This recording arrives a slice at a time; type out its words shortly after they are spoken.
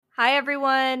Hi,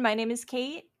 everyone. My name is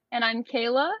Kate, And I'm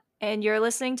Kayla. and you're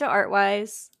listening to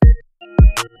Artwise.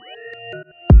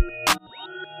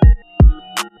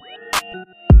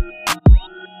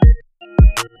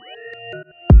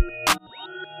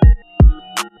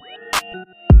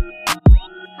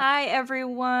 Hi,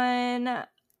 everyone.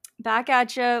 Back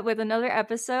at you with another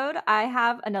episode. I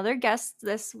have another guest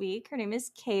this week. Her name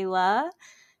is Kayla.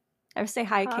 I would say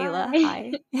hi, Kayla.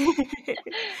 Hi. Hi.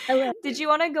 Hello. Did you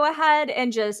want to go ahead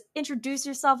and just introduce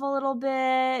yourself a little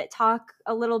bit, talk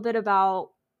a little bit about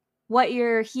what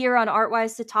you're here on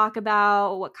Artwise to talk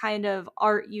about, what kind of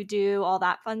art you do, all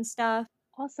that fun stuff?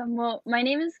 Awesome. Well, my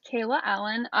name is Kayla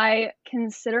Allen. I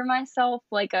consider myself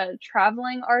like a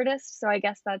traveling artist, so I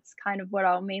guess that's kind of what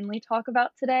I'll mainly talk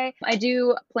about today. I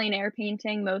do plein air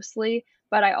painting mostly,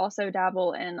 but I also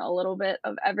dabble in a little bit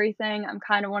of everything. I'm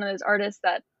kind of one of those artists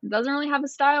that doesn't really have a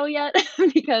style yet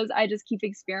because I just keep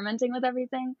experimenting with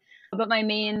everything. But my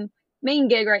main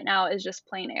gig right now is just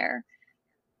plein air.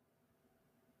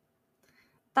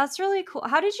 That's really cool.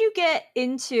 How did you get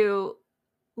into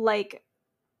like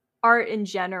art in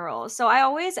general? So I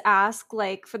always ask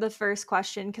like for the first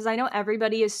question because I know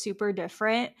everybody is super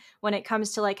different when it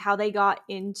comes to like how they got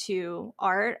into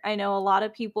art. I know a lot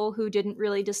of people who didn't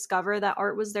really discover that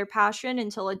art was their passion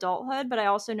until adulthood, but I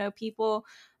also know people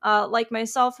like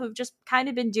myself who've just kind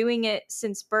of been doing it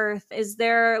since birth. Is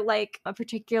there like a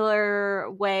particular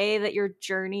way that your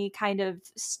journey kind of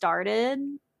started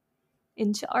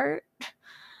into art?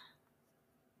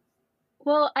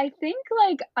 Well, I think,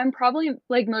 like, I'm probably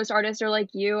like most artists are like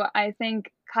you. I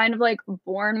think kind of like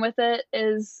born with it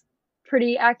is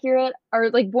pretty accurate, or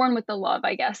like born with the love,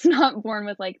 I guess, not born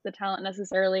with like the talent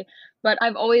necessarily. But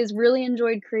I've always really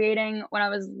enjoyed creating. When I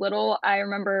was little, I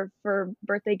remember for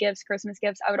birthday gifts, Christmas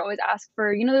gifts, I would always ask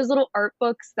for, those little art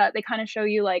books that they kind of show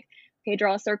you like, okay,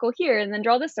 draw a circle here and then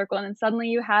draw this circle and then suddenly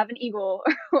you have an eagle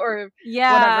or whatever.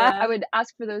 I Yeah. would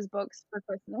ask for those books for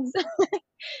Christmas.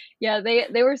 Yeah,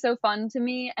 they were so fun to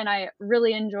me, and I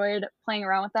really enjoyed playing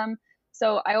around with them.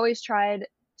 So I always tried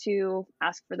to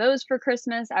ask for those for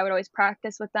Christmas. I would always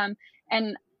practice with them,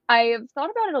 and I've thought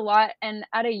about it a lot. And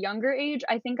at a younger age,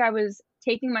 I think I was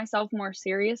taking myself more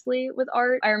seriously with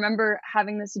art. I remember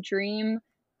having this dream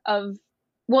of,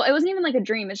 well, it wasn't even like a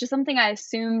dream. It's just something I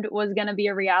assumed was going to be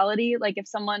a reality. Like if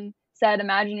someone said,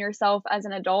 "Imagine yourself as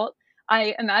an adult,"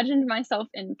 I imagined myself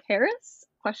in Paris?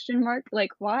 Question mark. Like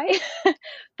why?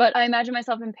 But I imagine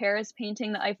myself in Paris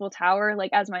painting the Eiffel Tower,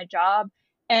 like, as my job,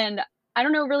 and I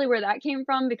don't know really where that came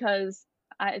from because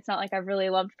it's not like I've really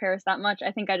loved Paris that much.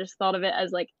 I think I just thought of it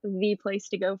as, like, the place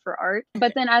to go for art.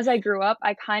 But then as I grew up,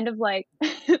 I kind of, like,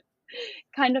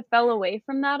 kind of fell away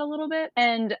from that a little bit,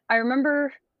 and I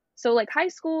remember so, like, high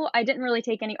school, I didn't really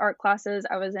take any art classes.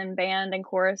 I was in band and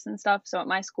chorus and stuff, so at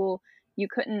my school, you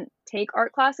couldn't take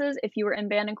art classes if you were in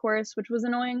band and chorus, which was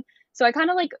annoying. So I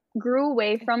kinda, like, grew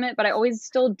away from it, but I always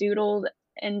still doodled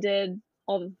and did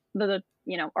all the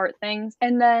art things,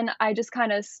 and then I just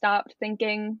kinda stopped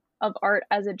thinking of art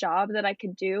as a job that I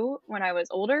could do when I was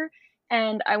older,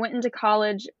 and I went into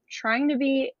college trying to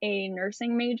be a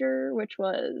nursing major, which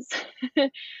was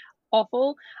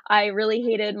awful. I really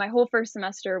hated my whole first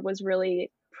semester was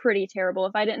really pretty terrible.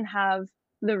 If I didn't have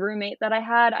the roommate that I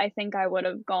had, I think I would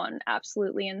have gone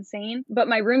absolutely insane. But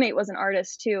my roommate was an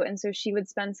artist too, and so she would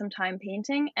spend some time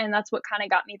painting, and that's what kind of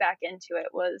got me back into it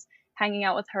was hanging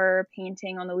out with her,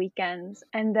 painting on the weekends.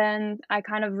 And then I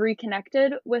kind of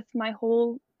reconnected with my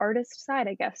whole artist side,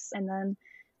 I guess. And then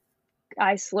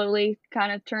I slowly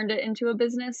kind of turned it into a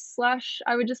business slash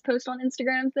I would just post on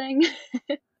Instagram thing.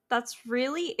 That's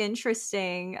really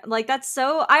interesting. Like that's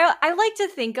so I like to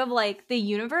think of like the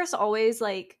universe always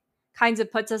like kinds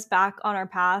of puts us back on our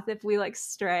path if we like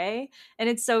stray. And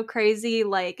it's so crazy.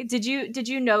 Like did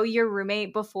you know your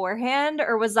roommate beforehand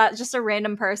or was that just a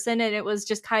random person and it was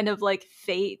just kind of like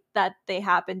fate that they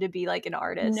happened to be like an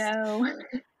artist? No.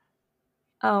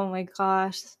 Oh my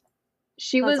gosh.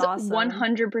 She That's was awesome.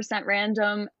 100%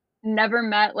 random, never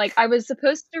met like, I was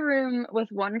supposed to room with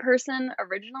one person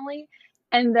originally,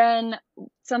 and then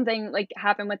something, like,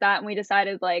 happened with that, and we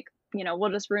decided, like,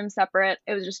 we'll just room separate.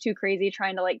 It was just too crazy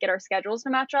trying to, like, get our schedules to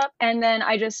match up, and then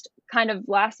I just kind of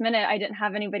last minute, I didn't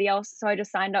have anybody else, so I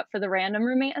just signed up for the random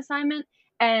roommate assignment,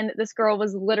 and this girl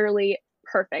was literally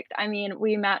perfect. I mean,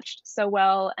 we matched so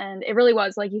well, and it really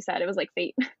was, like you said, it was like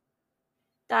fate.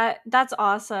 That's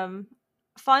awesome.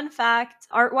 Fun fact,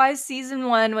 Artwise season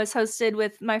 1 was hosted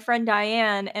with my friend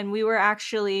Diane and we were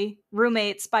actually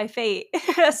roommates by fate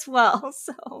as well.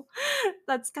 So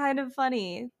that's kind of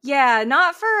funny. Yeah,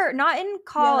 not in Yeah, that is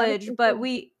college, so but cool.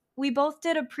 we we both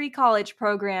did a pre-college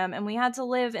program, and we had to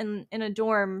live in a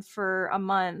dorm for a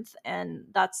month, and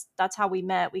that's how we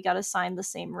met. We got assigned the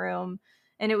same room,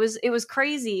 and it was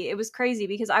crazy. It was crazy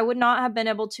because I would not have been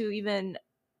able to even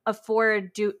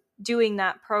afford doing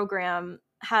that program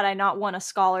had I not won a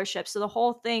scholarship. So the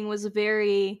whole thing was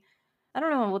very, I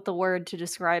don't know what the word to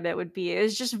describe it would be. It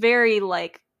was just very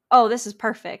like, oh, this is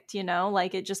perfect,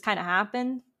 like it just kind of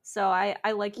happened. So I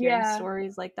like hearing Yeah,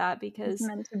 stories like that it's because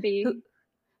meant to who be.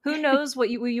 who knows what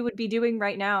you would be doing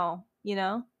right now, you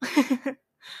know?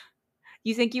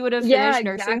 You think you would have Yeah, finished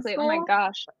nursing exactly. Oh my school?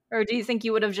 gosh. Or do you think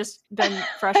you would have just been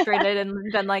frustrated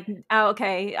and been like, "Oh,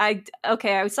 okay,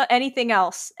 I saw anything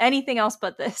else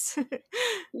but this."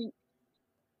 Y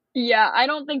Yeah, I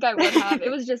don't think I would have. It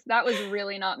was just that was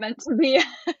really not meant to be.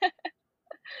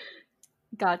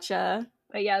 Gotcha.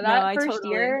 But yeah, No, that I first totally.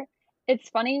 year, it's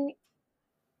funny.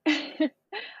 I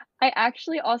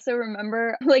actually also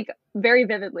remember, like, very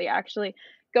vividly actually,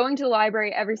 going to the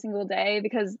library every single day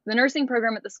because the nursing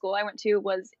program at the school I went to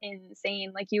was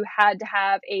insane. Like, you had to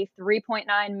have a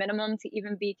 3.9 minimum to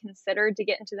even be considered to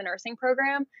get into the nursing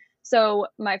program. So,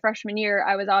 my freshman year,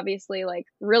 I was obviously, like,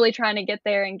 really trying to get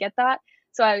there and get that.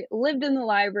 So, I lived in the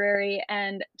library,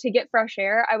 and to get fresh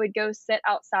air, I would go sit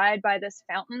outside by this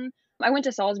fountain. I went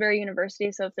to Salisbury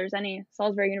University, so if there's any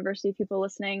Salisbury University people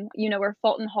listening, you know where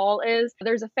Fulton Hall is.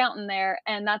 There's a fountain there,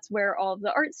 and that's where all of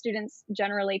the art students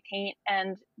generally paint,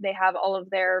 and they have all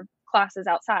of their classes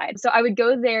outside. So I would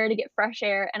go there to get fresh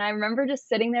air, and I remember just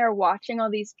sitting there watching all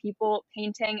these people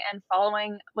painting and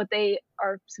following what they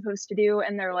are supposed to do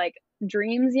and their like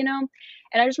dreams, you know?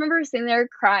 And I just remember sitting there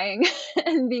crying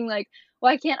and being like,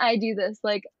 why can't I do this?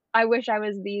 Like, I wish I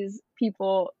was these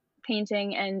people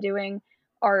painting and doing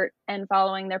art and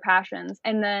following their passions.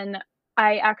 And then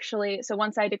I actually, so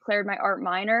once I declared my art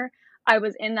minor, I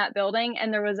was in that building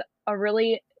and there was a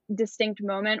really distinct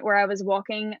moment where I was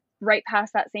walking right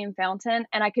past that same fountain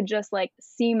and I could just like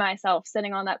see myself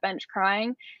sitting on that bench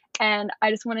crying. And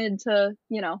I just wanted to,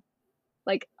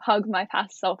 like hug my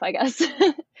past self, I guess.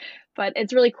 But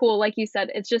it's really cool. Like you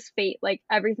said, it's just fate. Like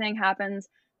everything happens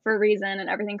for a reason and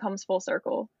everything comes full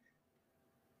circle.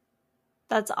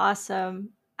 That's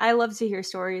awesome. I love to hear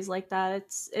stories like that.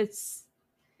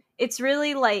 It's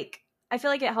really like, I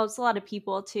feel like it helps a lot of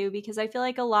people too, because I feel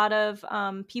like a lot of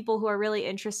people who are really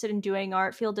interested in doing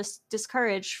art feel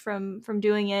discouraged from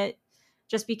doing it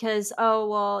just because, oh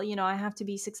well, I have to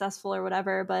be successful or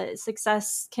whatever. But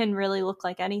success can really look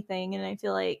like anything, and I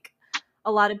feel like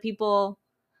a lot of people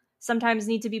sometimes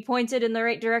need to be pointed in the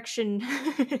right direction.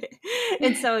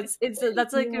 And so it's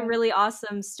that's like a Yeah. really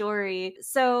awesome story.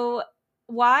 So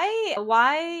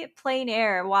why plein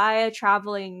air? Why a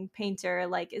traveling painter?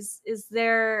 Like is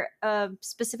there a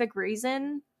specific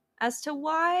reason as to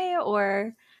why,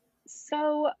 or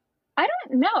So I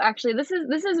don't know actually. This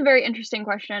is a very interesting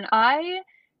question. I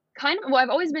kind of well, I've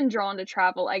always been drawn to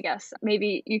travel, I guess.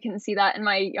 Maybe you can see that in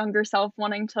my younger self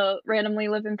wanting to randomly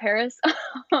live in Paris.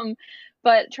 um,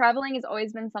 but traveling has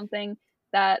always been something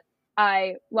that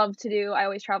I love to do. I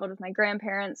always traveled with my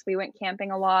grandparents. We went camping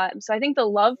a lot. So I think the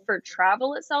love for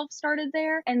travel itself started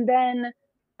there. And then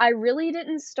I really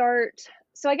didn't start.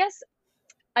 So I guess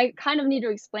I kind of need to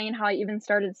explain how I even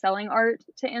started selling art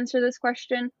to answer this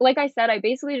question. Like I said, I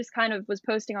basically just kind of was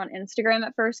posting on Instagram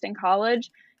at first in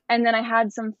college. And then I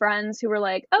had some friends who were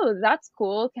like, oh, that's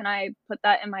cool. Can I put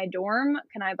that in my dorm?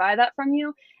 Can I buy that from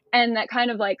you? And that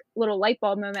kind of like little light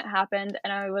bulb moment happened.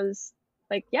 And I was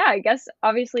like, yeah, I guess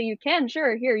obviously you can.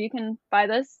 Sure. Here, you can buy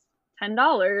this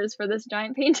 $10 for this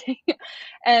giant painting.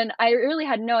 And I really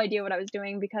had no idea what I was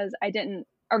doing because I didn't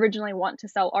originally want to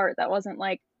sell art. That wasn't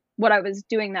like what I was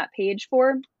doing that page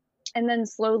for. And then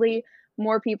slowly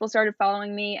more people started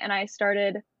following me and I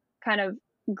started kind of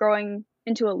growing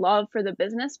into a love for the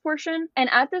business portion. And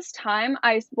at this time,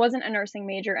 I wasn't a nursing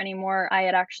major anymore. I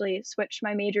had actually switched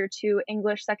my major to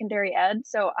English secondary ed.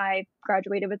 So I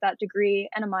graduated with that degree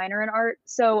and a minor in art.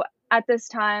 So at this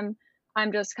time,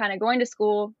 I'm just kind of going to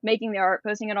school, making the art,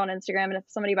 posting it on Instagram, and if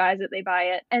somebody buys it, they buy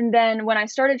it. And then when I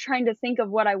started trying to think of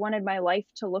what I wanted my life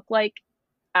to look like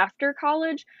after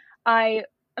college, I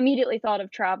immediately thought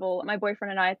of travel. My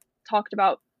boyfriend and I talked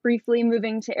about briefly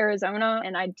moving to Arizona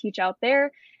and I'd teach out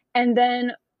there. And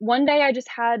then one day I just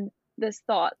had this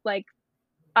thought like,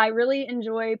 I really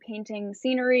enjoy painting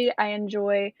scenery. I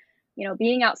enjoy,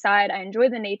 being outside. I enjoy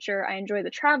the nature. I enjoy the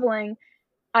traveling.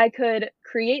 I could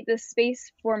create this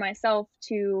space for myself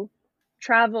to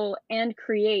travel and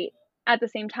create at the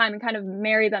same time and kind of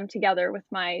marry them together with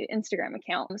my Instagram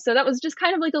account. So that was just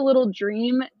kind of like a little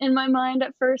dream in my mind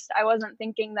at first. I wasn't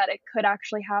thinking that it could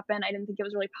actually happen. I didn't think it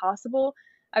was really possible.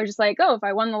 I was just like, oh, if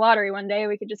I won the lottery one day,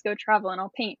 we could just go travel and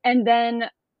I'll paint. And then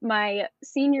my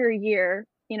senior year,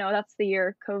 that's the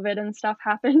year COVID and stuff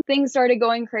happened. Things started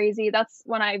going crazy. That's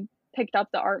when I picked up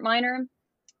the art minor.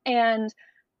 And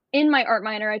in my art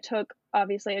minor, I took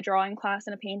obviously a drawing class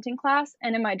and a painting class.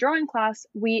 And in my drawing class,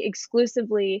 we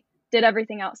exclusively did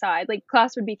everything outside. Like,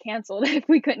 class would be canceled if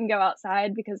we couldn't go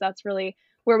outside, because that's really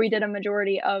where we did a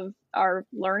majority of our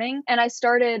learning. And I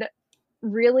started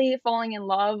really falling in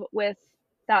love with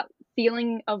that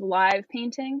feeling of live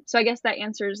painting. So I guess that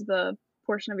answers the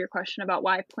portion of your question about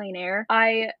why plein air.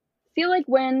 I feel like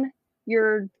when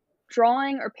you're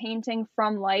drawing or painting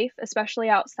from life, especially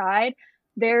outside,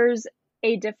 there's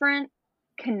a different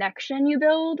connection you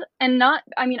build. And not,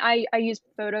 I mean, I use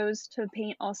photos to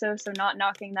paint also, so not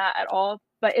knocking that at all,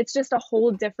 but it's just a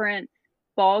whole different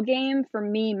ball game for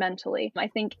me mentally. I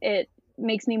think it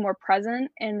makes me more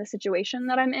present in the situation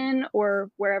that I'm in or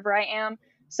wherever I am.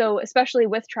 So especially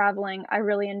with traveling, I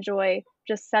really enjoy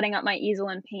just setting up my easel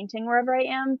and painting wherever I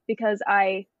am, because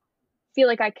I feel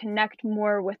like I connect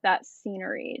more with that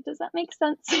scenery. Does that make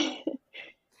sense?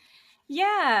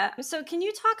 Yeah. So can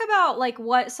you talk about like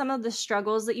what some of the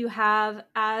struggles that you have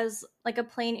as like a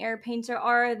plein air painter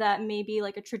are that maybe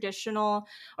like a traditional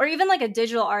or even like a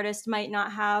digital artist might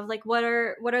not have? Like what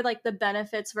are like the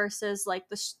benefits versus like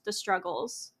the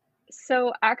struggles?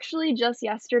 So actually just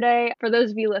yesterday, for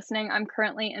those of you listening, I'm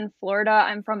currently in Florida.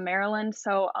 I'm from Maryland,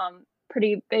 so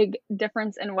pretty big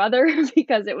difference in weather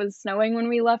because it was snowing when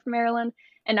we left Maryland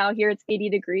and now here it's 80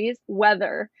 degrees.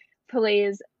 Weather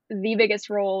plays the biggest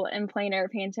role in plein air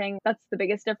painting. That's the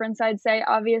biggest difference, I'd say,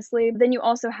 obviously. Then you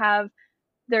also have,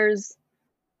 there's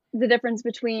the difference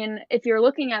between if you're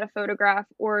looking at a photograph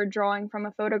or drawing from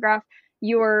a photograph,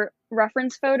 your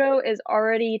reference photo is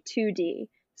already 2D.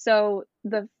 So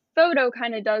the photo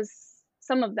kind of does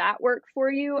some of that work for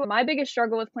you. My biggest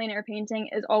struggle with plein air painting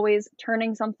is always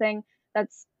turning something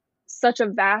that's such a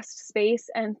vast space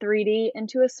and 3D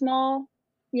into a small,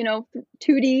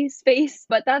 2D space.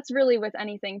 But that's really with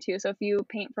anything too. So if you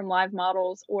paint from live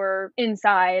models or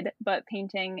inside, but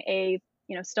painting a,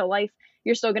 still life,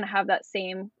 you're still going to have that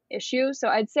same issue. So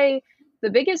I'd say the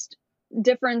biggest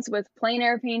difference with plein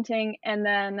air painting and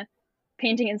then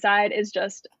painting inside is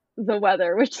just the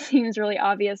weather, which seems really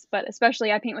obvious, but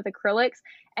especially I paint with acrylics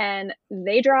and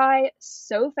they dry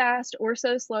so fast or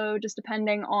so slow, just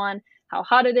depending on how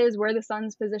hot it is, where the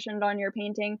sun's positioned on your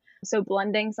painting. So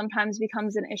blending sometimes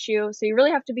becomes an issue. So you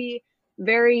really have to be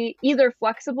very either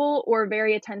flexible or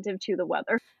very attentive to the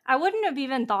weather. I wouldn't have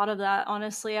even thought of that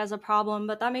honestly as a problem,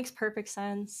 but that makes perfect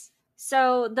sense.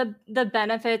 So the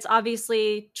benefits,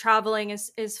 obviously traveling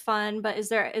is fun, but is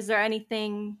there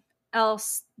anything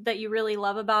else that you really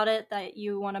love about it that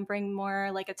you want to bring more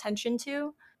like attention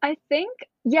to? I think,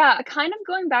 yeah, kind of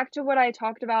going back to what I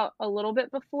talked about a little bit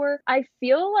before, I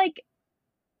feel like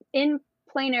in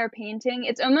plein air painting,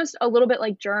 it's almost a little bit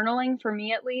like journaling for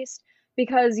me at least,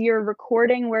 because you're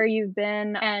recording where you've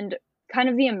been and kind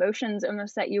of the emotions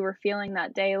almost that you were feeling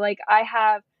that day. Like, I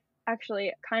have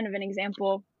actually kind of an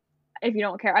example, if you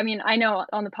don't care. I mean, I know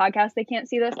on the podcast they can't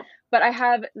see this, but I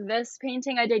have this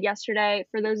painting I did yesterday.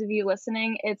 For those of you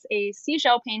listening, it's a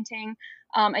seashell painting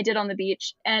I did on the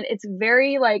beach, and it's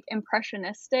very like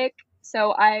impressionistic.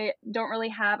 So I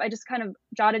just kind of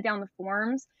jotted down the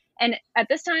forms. And at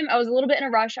this time, I was a little bit in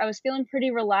a rush. I was feeling pretty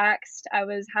relaxed. I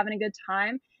was having a good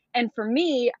time. And for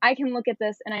me, I can look at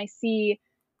this and I see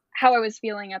how I was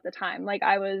feeling at the time. Like,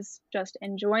 I was just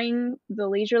enjoying the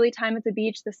leisurely time at the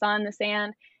beach, the sun, the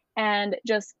sand, and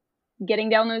just getting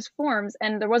down those forms.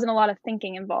 And there wasn't a lot of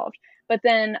thinking involved. But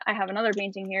then I have another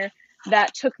painting here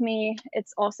that took me,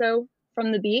 it's also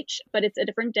from the beach, but it's a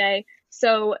different day.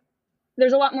 So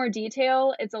there's a lot more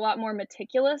detail. It's a lot more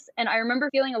meticulous. And I remember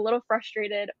feeling a little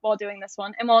frustrated while doing this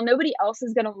one. And while nobody else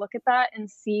is going to look at that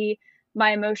and see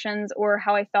my emotions or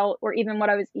how I felt or even what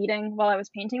I was eating while I was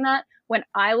painting that, when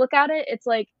I look at it, it's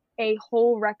like a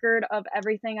whole record of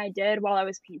everything I did while I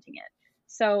was painting it.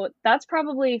 So that's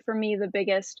probably for me the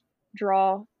biggest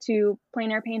draw to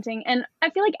plein air painting. And I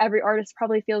feel like every artist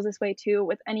probably feels this way too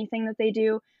with anything that they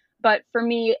do. But for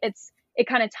me, it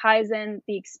kind of ties in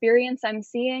the experience I'm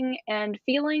seeing and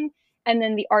feeling, and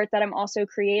then the art that I'm also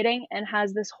creating, and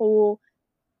has this whole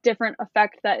different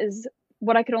effect that is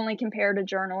what I could only compare to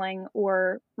journaling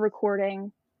or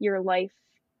recording your life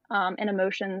and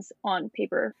emotions on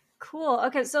paper. Cool.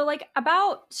 Okay, so like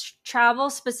about travel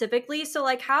specifically, so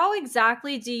like how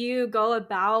exactly do you go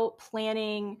about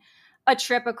planning a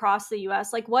trip across the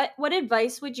US? Like what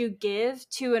advice would you give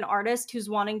to an artist who's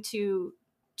wanting to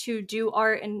do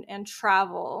art and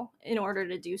travel in order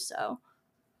to do so?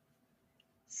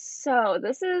 So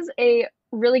this is a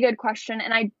really good question.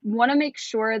 And I want to make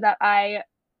sure that I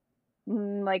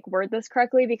like word this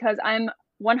correctly because I'm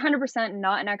 100%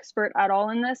 not an expert at all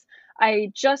in this.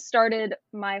 I just started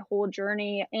my whole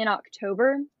journey in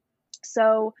October.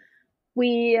 So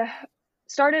we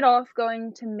started off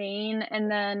going to Maine and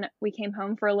then we came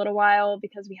home for a little while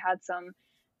because we had some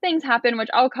things happen, which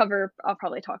I'll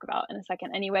probably talk about in a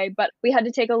second anyway. But we had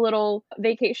to take a little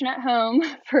vacation at home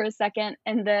for a second.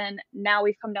 And then now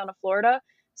we've come down to Florida.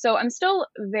 So I'm still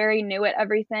very new at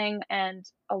everything. And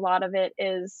a lot of it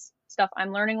is stuff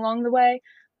I'm learning along the way.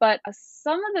 But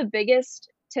some of the biggest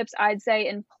tips I'd say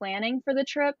in planning for the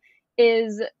trip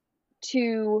is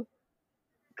to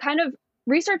kind of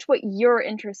research what you're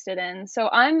interested in. So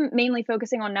I'm mainly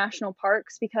focusing on national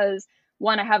parks because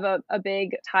one, I have a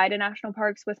big tie to national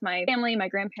parks with my family, my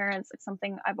grandparents. It's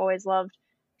something I've always loved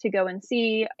to go and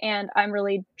see, and I'm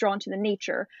really drawn to the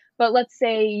nature. But let's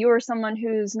say you're someone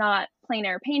who's not plein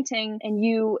air painting and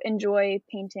you enjoy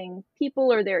painting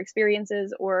people or their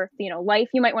experiences or, life,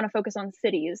 you might want to focus on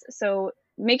cities. So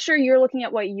make sure you're looking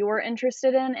at what you're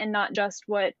interested in and not just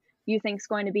what you think is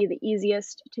going to be the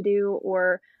easiest to do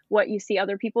or what you see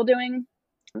other people doing.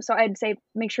 So I'd say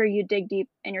make sure you dig deep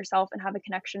in yourself and have a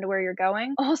connection to where you're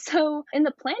going. Also, in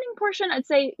the planning portion, I'd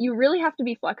say you really have to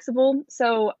be flexible.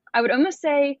 So I would almost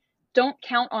say don't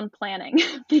count on planning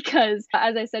because,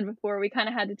 as I said before, we kind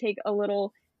of had to take a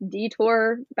little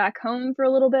detour back home for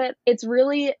a little bit. It's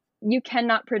really, you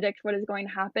cannot predict what is going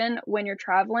to happen when you're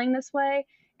traveling this way.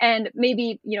 And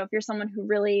maybe, if you're someone who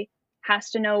really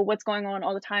has to know what's going on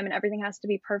all the time and everything has to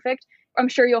be perfect, I'm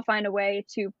sure you'll find a way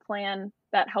to plan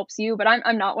that helps you. But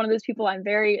I'm not one of those people. I'm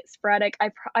very sporadic.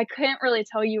 I can't really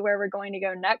tell you where we're going to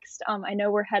go next. I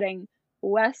know we're heading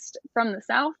west from the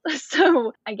south.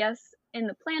 So I guess in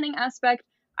the planning aspect,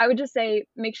 I would just say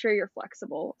make sure you're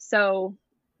flexible. So,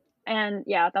 and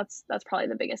yeah, that's probably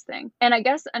the biggest thing. And I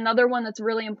guess another one that's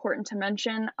really important to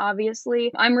mention,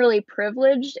 obviously, I'm really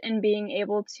privileged in being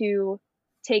able to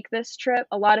take this trip.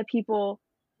 A lot of people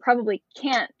probably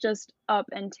can't just up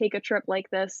and take a trip like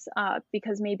this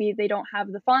because maybe they don't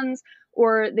have the funds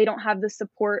or they don't have the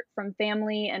support from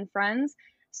family and friends.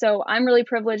 So I'm really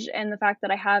privileged in the fact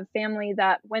that I have family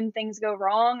that when things go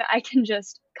wrong, I can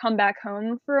just come back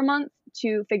home for a month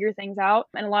to figure things out.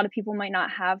 And a lot of people might not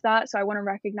have that. So I want to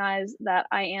recognize that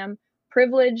I am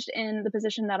privileged in the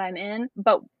position that I'm in.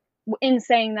 But in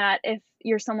saying that, if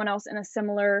you're someone else in a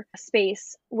similar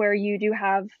space where you do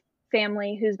have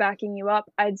family who's backing you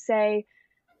up, I'd say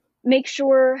make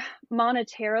sure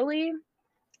monetarily,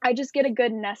 I just get a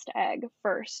good nest egg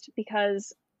first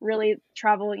because really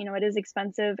travel, it is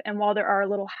expensive. And while there are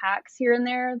little hacks here and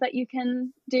there that you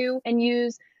can do and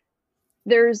use,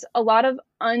 there's a lot of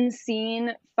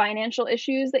unseen financial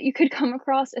issues that you could come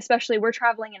across, especially we're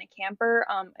traveling in a camper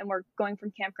and we're going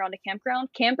from campground to campground.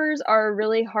 Campers are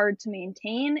really hard to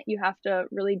maintain. You have to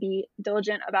really be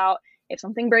diligent about if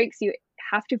something breaks, you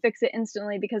have to fix it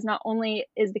instantly because not only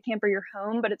is the camper your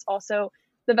home, but it's also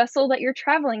the vessel that you're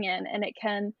traveling in, and it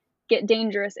can get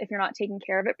dangerous if you're not taking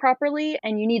care of it properly,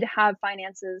 and you need to have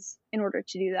finances in order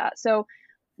to do that. So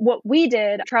what we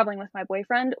did traveling with my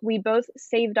boyfriend, we both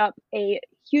saved up a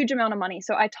huge amount of money.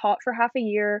 So I taught for half a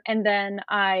year and then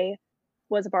I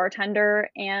was a bartender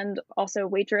and also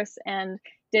waitress and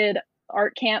did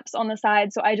art camps on the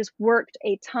side. So I just worked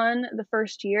a ton the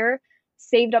first year,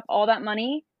 saved up all that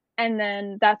money. And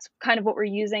then that's kind of what we're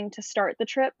using to start the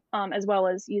trip, as well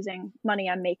as using money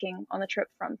I'm making on the trip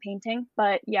from painting.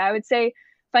 But yeah, I would say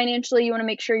financially, you want to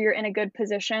make sure you're in a good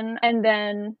position and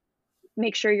then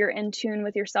make sure you're in tune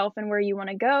with yourself and where you want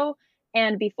to go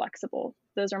and be flexible.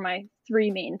 Those are my 3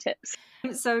 main tips.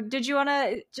 So did you want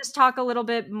to just talk a little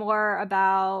bit more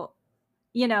about,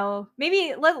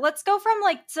 maybe let's go from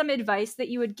like some advice that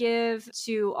you would give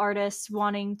to artists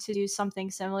wanting to do something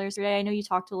similar today. I know you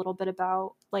talked a little bit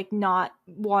about like not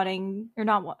wanting or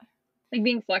not like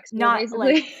being flexible, not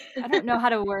basically. Like, I don't know how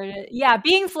to word it. Yeah,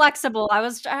 being flexible. I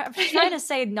was trying to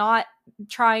say not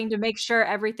trying to make sure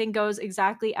everything goes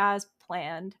exactly as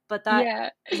planned, but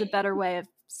that is a better way of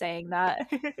saying that.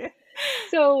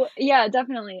 So yeah,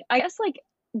 definitely. I guess like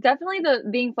definitely the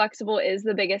being flexible is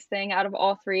the biggest thing out of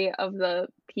all 3 of the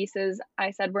pieces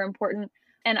I said were important.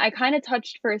 And I kind of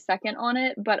touched for a second on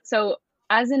it, but so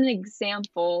as an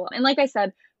example, and like I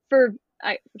said,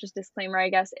 just disclaimer, I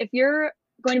guess, if you're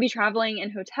going to be traveling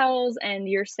in hotels and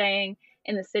you're staying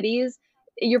in the cities,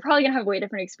 you're probably gonna have a way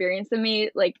different experience than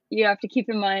me. Like you have to keep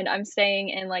in mind, I'm staying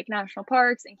in like national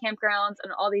parks and campgrounds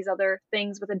and all these other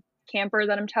things with a camper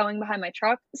that I'm towing behind my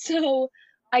truck. So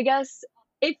I guess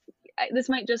if this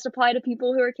might just apply to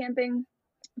people who are camping,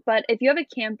 but if you have a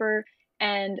camper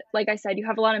And like I said, you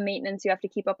have a lot of maintenance. You have to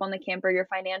keep up on the camper. Your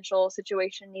financial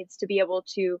situation needs to be able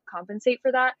to compensate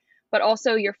for that. But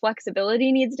also, your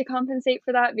flexibility needs to compensate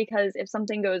for that, because if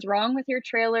something goes wrong with your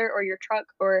trailer or your truck,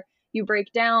 or you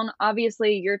break down,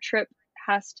 obviously your trip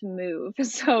has to move.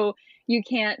 So you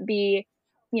can't be,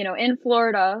 in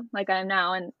Florida like I am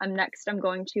now, and I'm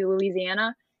going to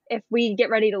Louisiana. If we get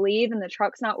ready to leave and the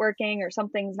truck's not working or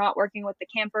something's not working with the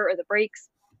camper or the brakes,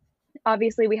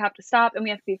 obviously we have to stop and we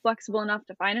have to be flexible enough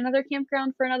to find another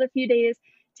campground for another few days,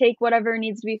 take whatever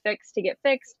needs to be fixed to get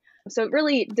fixed. So it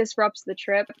really disrupts the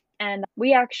trip. And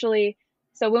we actually,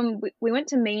 so when we went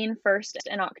to Maine first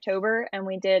in October, and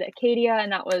we did Acadia,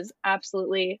 and that was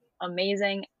absolutely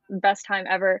amazing. Best time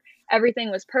ever.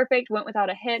 Everything was perfect, went without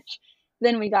a hitch.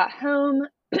 Then we got home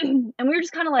and we were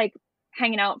just kind of like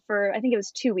hanging out for, I think it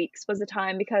was 2 weeks was the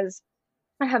time, because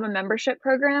I have a membership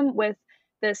program with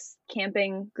this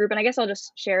camping group. And I guess I'll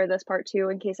just share this part too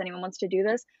in case anyone wants to do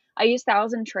this. I use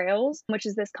Thousand Trails, which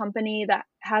is this company that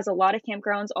has a lot of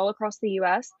campgrounds all across the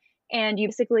US. And you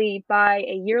basically buy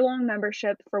a year-long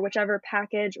membership for whichever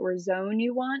package or zone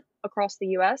you want across the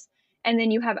US. And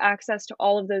then you have access to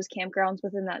all of those campgrounds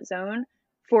within that zone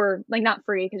for, like, not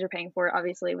free because you're paying for it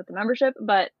obviously with the membership,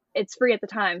 but it's free at the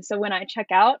time. So when I check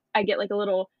out, I get like a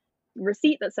little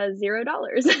receipt that says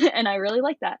 $0. And I really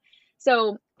like that.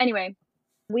 So anyway,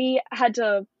 we had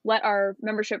to let our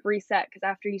membership reset, because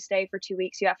after you stay for 2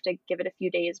 weeks, you have to give it a few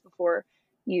days before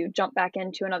you jump back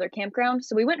into another campground.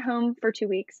 So we went home for 2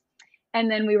 weeks,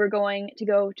 and then we were going to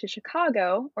go to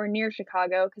Chicago, or near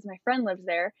Chicago, because my friend lives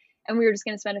there, and we were just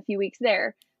going to spend a few weeks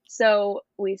there. So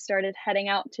we started heading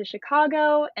out to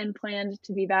Chicago and planned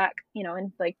to be back,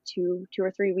 in like two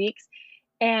or 3 weeks.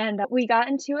 And we got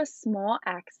into a small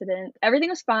accident. Everything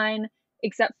was fine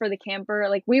except for the camper.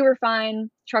 Like, we were fine,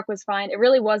 truck was fine. It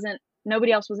really wasn't,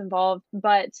 nobody else was involved.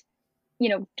 But,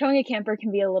 towing a camper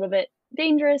can be a little bit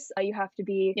dangerous. You have to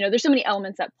be, there's so many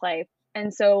elements at play.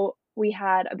 And so we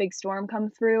had a big storm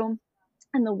come through,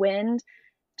 and the wind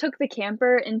took the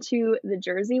camper into the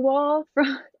Jersey wall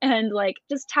and like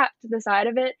just tapped the side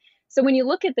of it. So when you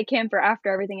look at the camper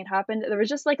after everything had happened, there was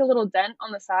just like a little dent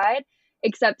on the side,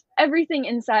 except everything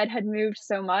inside had moved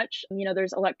so much.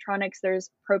 There's electronics, there's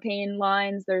propane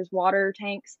lines, there's water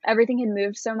tanks. Everything had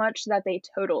moved so much that they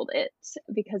totaled it,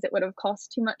 because it would have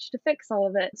cost too much to fix all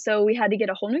of it. So we had to get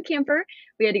a whole new camper.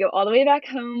 We had to go all the way back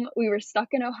home. We were stuck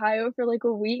in Ohio for like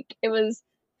a week. It was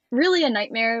really a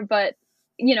nightmare, but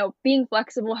being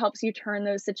flexible helps you turn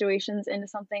those situations into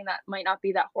something that might not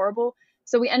be that horrible.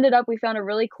 So we found a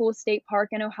really cool state park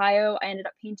in Ohio. I ended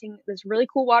up painting this really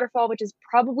cool waterfall, which is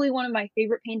probably one of my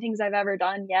favorite paintings I've ever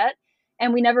done yet.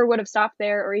 And we never would have stopped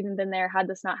there or even been there had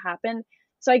this not happened.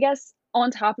 So I guess on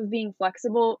top of being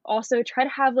flexible, also try to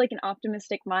have like an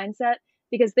optimistic mindset,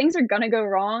 because things are going to go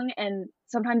wrong and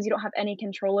sometimes you don't have any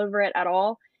control over it at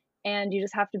all. And you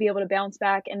just have to be able to bounce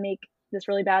back and make this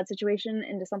really bad situation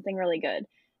into something really good.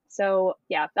 So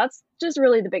yeah, that's just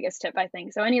really the biggest tip, I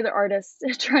think. So any other artists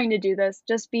trying to do this,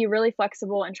 just be really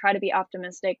flexible and try to be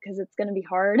optimistic, because it's going to be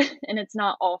hard and it's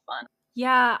not all fun.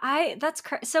 Yeah,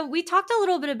 so we talked a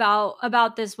little bit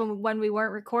about this when we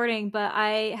weren't recording, but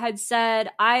I had said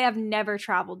I have never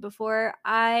traveled before.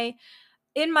 I,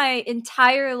 in my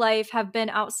entire life, have been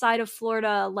outside of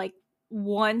Florida like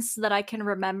once that I can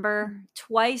remember,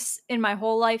 twice in my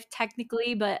whole life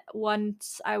technically, but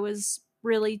once I was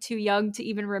really too young to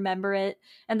even remember it.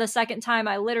 And the second time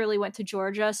I literally went to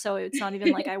Georgia, so it's not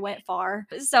even like I went far.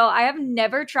 So I have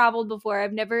never traveled before.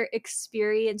 I've never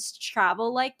experienced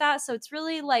travel like that. So it's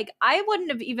really like I wouldn't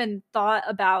have even thought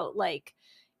about like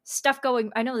stuff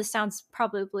going, I know this sounds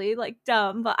probably like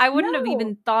dumb, but I wouldn't have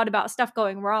even thought about stuff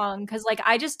going wrong, because like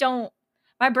I just don't,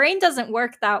 my brain doesn't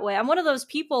work that way. I'm one of those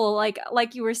people,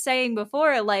 like you were saying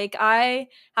before, like I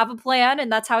have a plan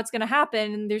and that's how it's going to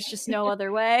happen, and there's just no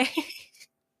other way.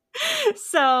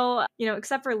 So,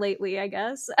 except for lately, I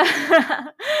guess.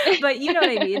 But you know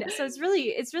what I mean? So it's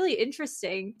really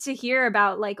interesting to hear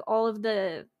about like all of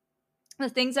the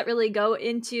things that really go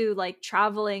into like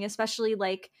traveling, especially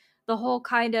like the whole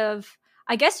kind of,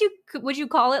 I guess would you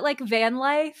call it like van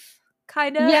life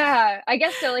kind of? Yeah, I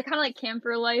guess so. Like kind of like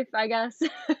camper life, I guess.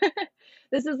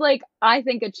 This is like, I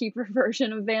think, a cheaper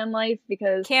version of van life,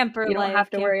 because Camper you don't life, have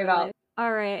to worry about. life.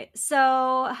 All right.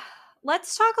 So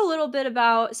let's talk a little bit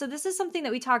about, so this is something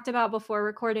that we talked about before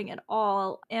recording at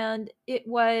all, and it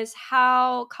was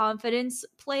how confidence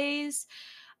plays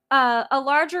a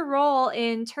larger role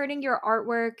in turning your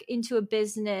artwork into a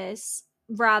business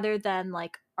rather than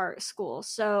like art school.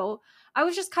 So I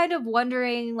was just kind of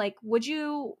wondering, like, would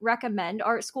you recommend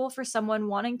art school for someone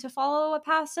wanting to follow a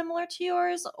path similar to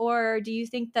yours, or do you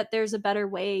think that there's a better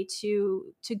way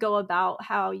to go about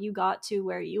how you got to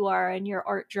where you are in your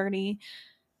art journey?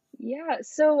 Yeah,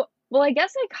 so well, I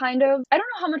guess I don't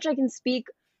know how much I can speak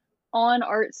on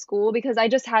art school because I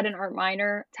just had an art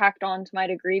minor tacked on to my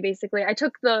degree, basically. I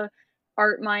took the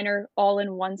art minor all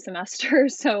in one semester,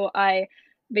 so I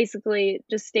basically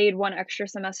just stayed one extra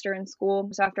semester in school.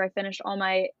 So after I finished all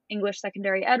my English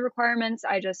secondary ed requirements,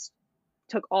 I just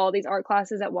took all these art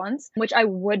classes at once, which I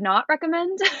would not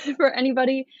recommend for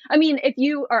anybody. I mean, if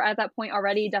you are at that point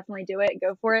already, definitely do it,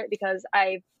 go for it, because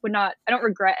I don't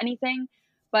regret anything,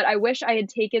 but I wish I had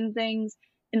taken things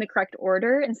in the correct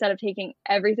order instead of taking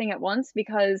everything at once,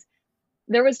 because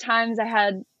there was times I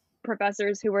had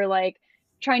professors who were like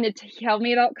trying to tell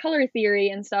me about color theory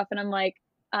and stuff, and I'm like,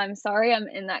 I'm sorry, I'm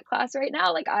in that class right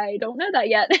now, like I don't know that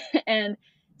yet. And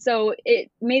so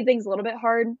it made things a little bit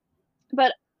hard,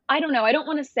 but I don't know. I don't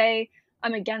want to say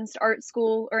I'm against art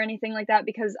school or anything like that,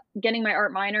 because getting my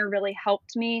art minor really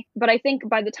helped me. But I think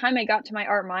by the time I got to my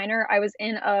art minor, I was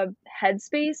in a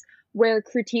headspace where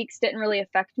critiques didn't really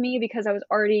affect me because I was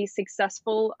already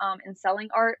successful in selling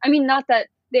art. I mean, not that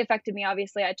they affected me,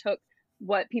 obviously. I took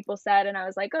what people said and I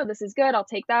was like, oh, this is good, I'll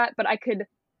take that. But I could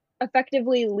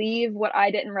effectively leave what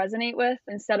I didn't resonate with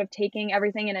instead of taking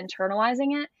everything and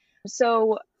internalizing it.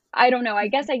 So I don't know. I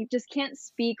guess I just can't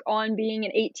speak on being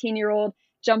an 18-year-old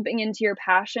jumping into your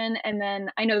passion. And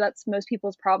then I know that's most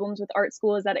people's problems with art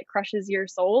school, is that it crushes your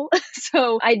soul.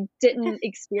 So I didn't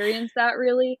experience that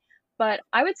really. But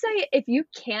I would say if you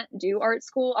can't do art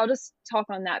school, I'll just talk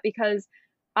on that, because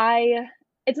I,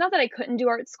 it's not that I couldn't do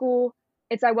art school,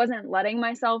 it's I wasn't letting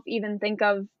myself even think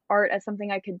of art as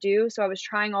something I could do. So I was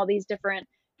trying all these different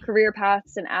career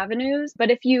paths and avenues.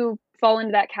 But if you fall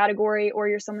into that category, or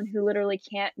you're someone who literally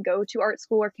can't go to art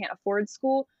school or can't afford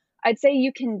school, I'd say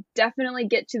you can definitely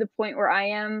get to the point where I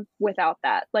am without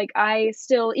that. Like, I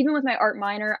still, even with my art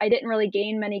minor, I didn't really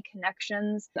gain many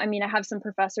connections. I mean, I have some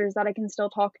professors that I can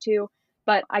still talk to,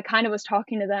 but I kind of was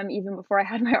talking to them even before I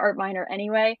had my art minor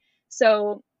anyway.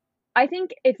 So I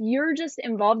think if you're just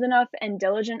involved enough and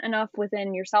diligent enough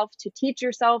within yourself to teach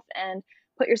yourself and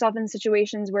put yourself in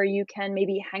situations where you can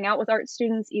maybe hang out with art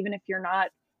students, even if you're not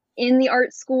in the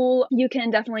art school, you can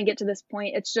definitely get to this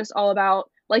point. It's just all about,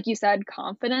 like you said,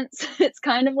 confidence. It's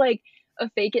kind of like a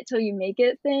fake it till you make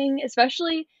it thing,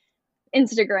 especially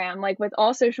Instagram, like with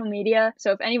all social media.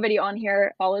 So if anybody on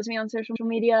here follows me on social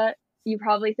media, you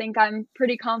probably think I'm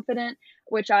pretty confident,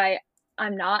 which I'm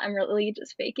not. I'm really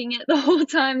just faking it the whole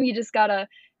time. You just gotta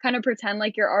kind of pretend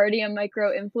like you're already a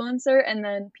micro influencer, and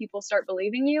then people start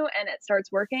believing you and it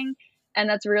starts working. And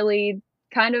that's really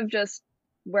kind of just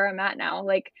where I'm at now.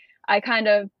 Like, I kind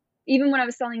of, even when I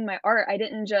was selling my art, I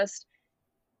didn't just,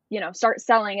 start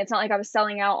selling. It's not like I was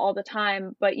selling out all the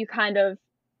time, but you kind of,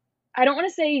 I don't want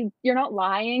to say you're not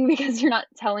lying because you're not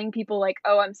telling people like,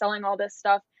 oh, I'm selling all this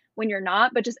stuff when you're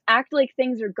not, but just act like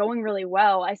things are going really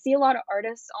well. I see a lot of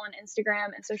artists on Instagram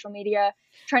and social media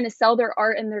trying to sell their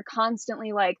art, and they're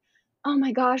constantly like, oh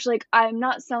my gosh, like I'm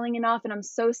not selling enough and I'm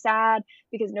so sad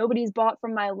because nobody's bought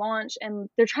from my launch. And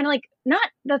they're trying to, like, not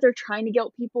that they're trying to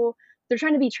guilt people, they're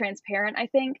trying to be transparent, I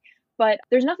think. But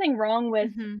there's nothing wrong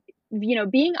with, Mm-hmm.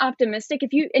 being optimistic,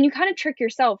 if you, and you kind of trick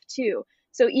yourself too.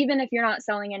 So even if you're not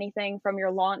selling anything from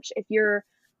your launch, if you're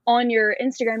on your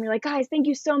Instagram, you're like, guys, thank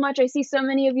you so much, I see so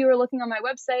many of you are looking on my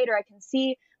website, or I can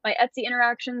see my Etsy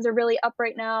interactions are really up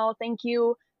right now, thank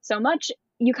you so much.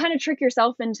 You kind of trick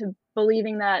yourself into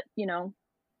believing that,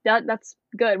 that's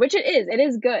good, which it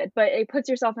is good, but it puts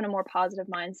yourself in a more positive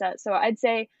mindset. So I'd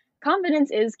say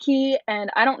confidence is key.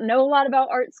 And I don't know a lot about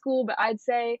art school, but I'd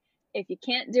say if you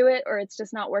can't do it, or it's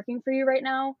just not working for you right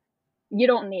now, you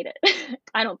don't need it.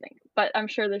 I don't think, but I'm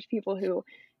sure there's people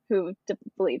who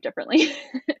believe differently.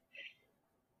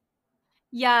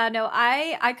 Yeah, no,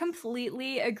 I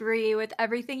completely agree with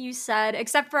everything you said,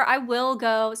 except for I will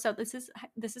go. So this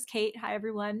is Kate. Hi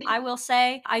everyone. I will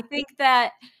say I think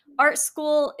that art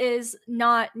school is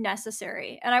not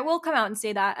necessary. And I will come out and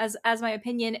say that as my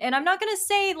opinion. And I'm not going to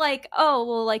say like, "Oh,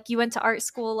 well like you went to art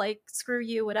school, like screw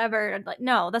you, whatever." Like,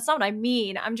 no, that's not what I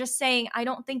mean. I'm just saying I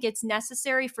don't think it's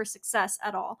necessary for success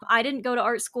at all. I didn't go to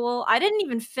art school. I didn't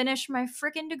even finish my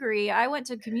freaking degree. I went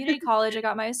to community college. I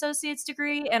got my associate's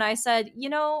degree, and I said,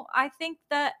 I think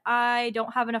that I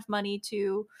don't have enough money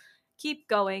to keep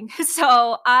going.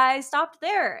 So I stopped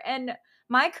there. And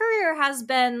my career has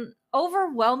been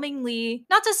overwhelmingly,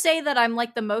 not to say that I'm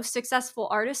like the most successful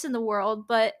artist in the world,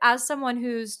 but as someone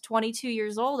who's 22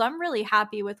 years old, I'm really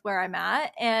happy with where I'm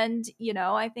at. And, you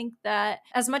know, I think that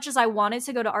as much as I wanted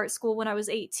to go to art school when I was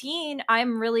 18,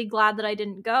 I'm really glad that I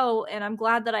didn't go. And I'm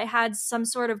glad that I had some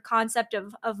sort of concept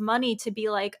of money to be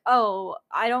like, oh,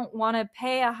 I don't want to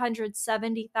pay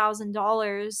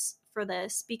 $170,000 for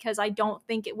this because I don't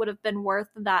think it would have been worth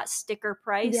that sticker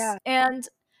price. Yeah. And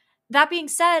that being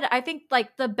said, I think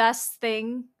like the best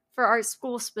thing for art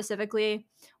school specifically,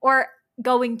 or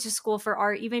going to school for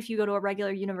art, even if you go to a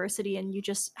regular university and you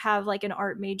just have like an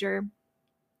art major,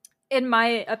 in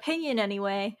my opinion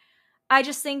anyway, I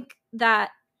just think that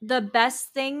the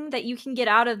best thing that you can get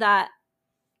out of that,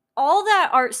 all that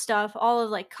art stuff, all of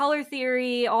like color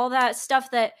theory, all that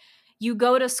stuff that you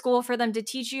go to school for them to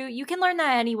teach you, you can learn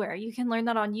that anywhere. You can learn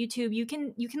that on YouTube. You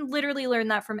can literally learn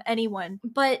that from anyone.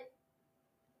 But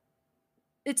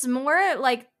it's more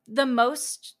like the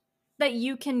most that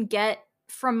you can get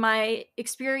from my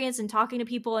experience and talking to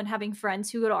people and having friends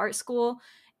who go to art school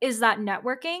is that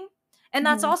networking. And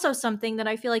that's also something that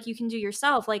I feel like you can do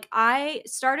yourself. Like, I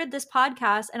started this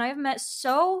podcast and I've met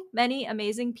so many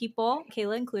amazing people,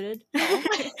 Kayla included.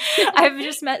 I've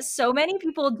just met so many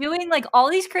people doing like all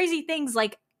these crazy things.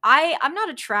 Like, I'm not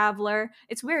a traveler.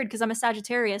 It's weird because I'm a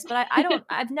Sagittarius, but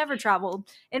I've never traveled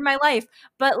in my life.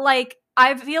 But like,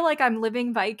 I feel like I'm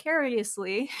living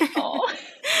vicariously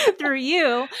through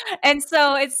you. And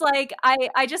so it's like,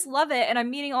 I just love it. And I'm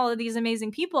meeting all of these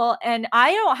amazing people. And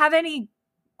I don't have any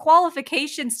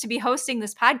qualifications to be hosting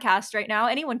this podcast right now.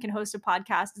 Anyone can host a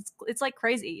podcast. It's like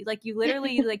crazy. Like, you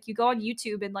literally like, you go on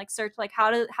YouTube and like search like how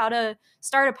to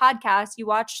start a podcast. You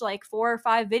watch like 4 or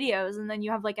 5 videos and then you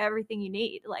have like everything you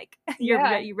need. Like, you're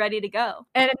ready to go.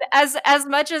 And as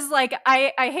much as like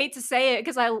I hate to say it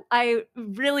because I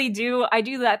really do, I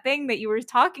do that thing that you were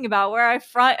talking about where I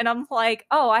front and I'm like,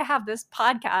 oh, I have this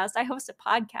podcast. I host a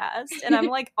podcast and I'm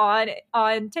like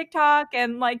on TikTok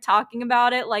and like talking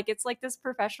about it like it's like this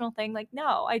professional thing. Like,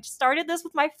 no, I started this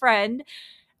with my friend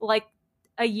like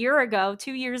a year ago,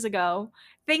 2 years ago,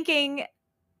 thinking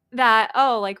that,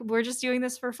 oh, like we're just doing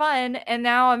this for fun. And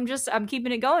now I'm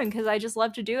keeping it going because I just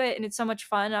love to do it and it's so much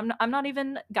fun. I'm not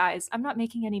even, guys, I'm not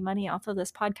making any money off of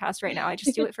this podcast right now. I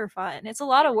just do it for fun. It's a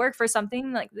lot of work for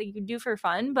something like that you can do for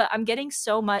fun, but I'm getting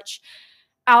so much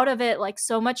out of it, like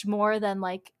so much more than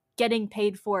like getting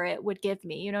paid for it would give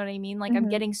me. You know what I mean? Like, I'm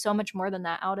getting so much more than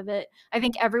that out of it. I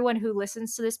think everyone who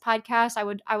listens to this podcast,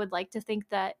 I would like to think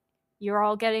that you're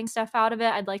all getting stuff out of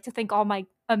it. I'd like to think all my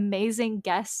amazing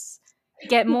guests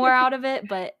get more out of it,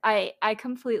 but I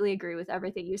completely agree with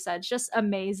everything you said. It's just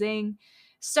amazing.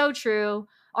 So true.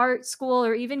 Art school,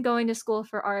 or even going to school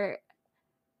for art,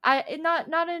 not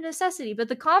a necessity, but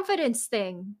the confidence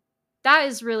thing, that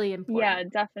is really important. Yeah,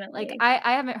 definitely. Like,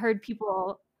 I haven't heard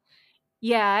people,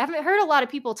 I haven't heard a lot of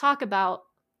people talk about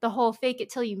the whole fake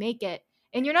it till you make it.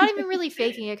 And you're not even really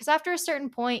faking it because after a certain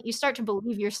point, you start to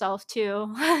believe yourself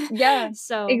too. Yeah,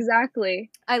 So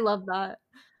exactly. I love that.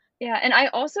 Yeah, and I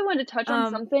also want to touch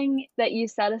on something that you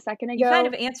said a second ago. You kind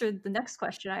of answered the next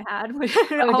question I had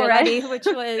already, which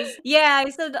was,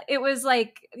 I said it was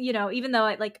like, you know, even though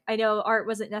I know art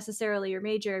wasn't necessarily your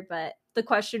major, but the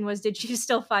question was, did you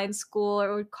still find school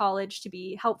or college to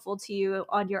be helpful to you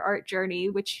on your art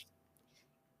journey? Which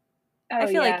I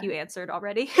feel like you answered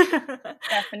already.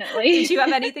 Definitely. Did you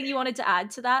have anything you wanted to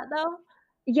add to that though?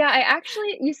 Yeah,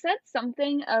 you said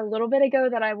something a little bit ago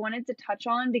that I wanted to touch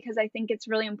on because I think it's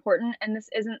really important and this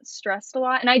isn't stressed a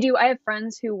lot. And I have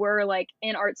friends who were like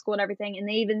in art school and everything, and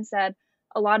they even said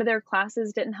a lot of their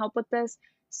classes didn't help with this.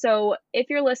 So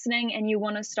if you're listening and you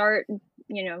want to start,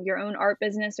 you know, your own art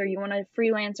business or you want to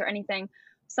freelance or anything,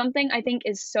 something I think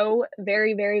is so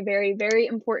very, very, very, very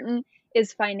important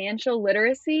is financial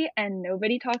literacy, and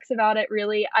nobody talks about it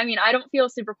really. I mean, I don't feel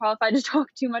super qualified to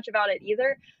talk too much about it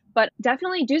either, but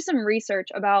definitely do some research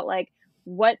about like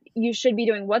what you should be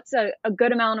doing. What's a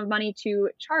good amount of money to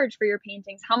charge for your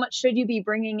paintings? How much should you be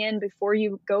bringing in before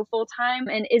you go full time?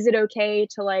 And is it okay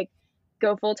to like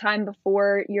go full time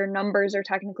before your numbers are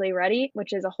technically ready,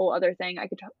 which is a whole other thing I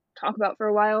could talk about for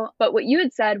a while. But what you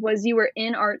had said was you were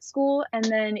in art school and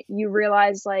then you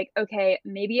realized like, okay,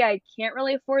 maybe I can't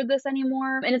really afford this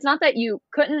anymore. And it's not that you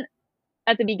couldn't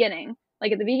at the beginning.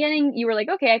 Like at the beginning, you were like,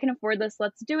 okay, I can afford this.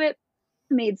 Let's do it.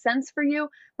 Made sense for you,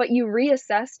 but you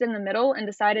reassessed in the middle and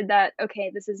decided that,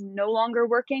 okay, this is no longer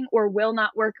working or will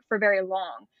not work for very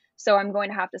long. So I'm going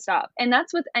to have to stop. And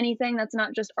that's with anything. That's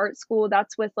not just art school.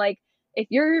 That's with like, if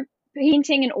you're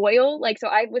painting in oil, like, so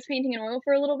I was painting in oil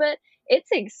for a little bit, it's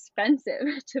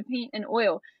expensive to paint in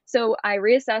oil. So I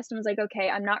reassessed and was like, okay,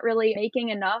 I'm not really making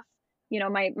enough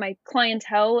my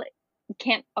clientele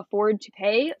can't afford to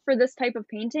pay for this type of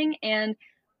painting, and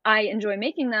I enjoy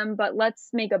making them, but let's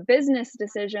make a business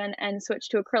decision and switch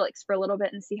to acrylics for a little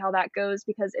bit and see how that goes,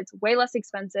 because it's way less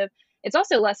expensive. It's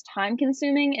also less time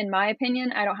consuming, in my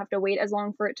opinion. I don't have to wait as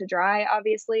long for it to dry,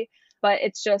 obviously, but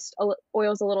it's just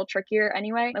oil's a little trickier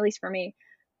anyway, at least for me.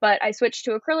 But I switched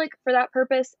to acrylic for that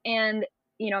purpose, and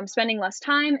I'm spending less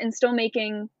time and still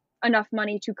making enough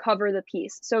money to cover the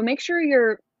piece. So make sure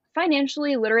you're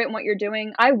financially literate in what you're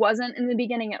doing. I wasn't in the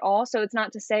beginning at all, so it's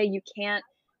not to say you can't,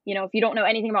 if you don't know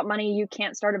anything about money, you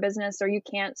can't start a business or you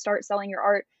can't start selling your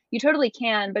art. You totally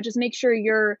can, but just make sure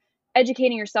you're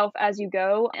educating yourself as you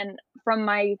go. And from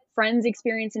my friends'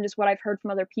 experience and just what I've heard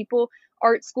from other people,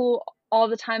 art school all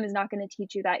the time is not going to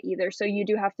teach you that either. So you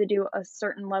do have to do a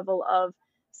certain level of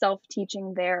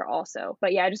self-teaching there also.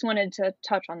 But yeah, I just wanted to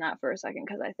touch on that for a second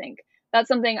because I think that's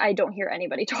something I don't hear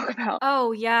anybody talk about.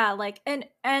 Oh yeah, like and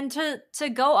to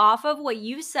go off of what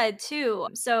you said too.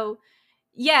 So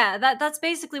yeah, that's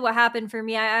basically what happened for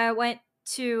me. I went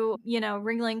to,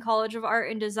 Ringling College of Art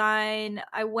and Design.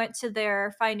 I went to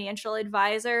their financial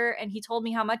advisor and he told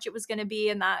me how much it was going to be.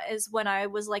 And that is when I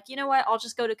was like, you know what, I'll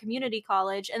just go to community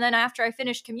college. And then after I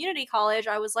finished community college,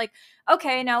 I was like,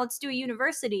 okay, now let's do a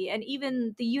university. And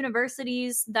even the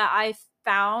universities that I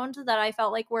found that I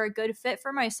felt like were a good fit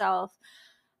for myself,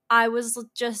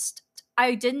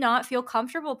 I did not feel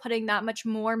comfortable putting that much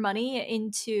more money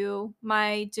into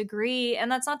my degree.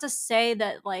 And that's not to say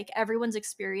that like everyone's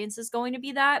experience is going to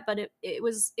be that, but it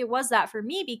was that for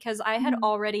me because I had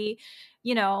already,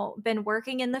 been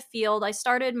working in the field. I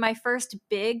started my first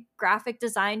big graphic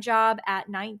design job at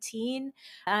 19.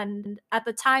 And at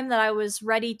the time that I was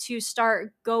ready to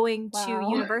start going to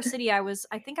university, I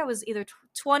think I was either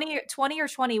 20 or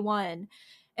 21.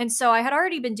 And so I had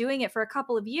already been doing it for a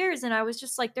couple of years and I was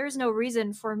just like, there's no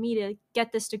reason for me to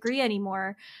get this degree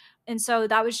anymore. And so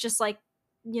that was just like,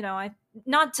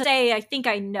 not to say I think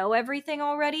I know everything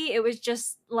already. It was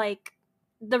just like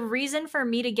the reason for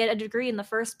me to get a degree in the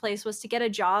first place was to get a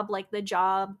job like the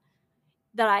job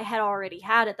that I had already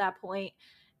had at that point.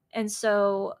 And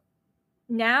so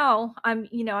now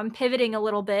I'm pivoting a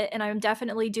little bit and I'm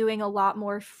definitely doing a lot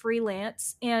more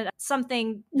freelance. And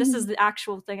this is the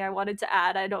actual thing I wanted to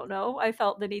add. I don't know, I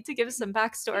felt the need to give some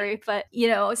backstory, but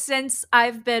since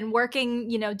I've been working,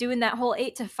 doing that whole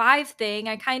 8 to 5 thing,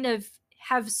 I kind of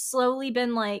have slowly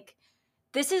been like,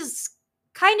 this is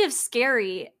kind of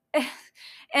scary.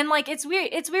 And like it's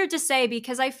weird to say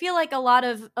because I feel like a lot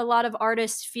of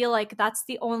artists feel like that's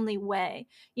the only way,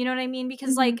 you know what I mean?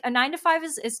 Because like a 9 to 5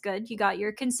 is good, you got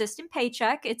your consistent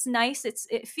paycheck, it's nice,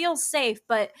 it feels safe,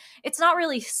 but it's not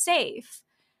really safe.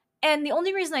 And the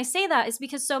only reason I say that is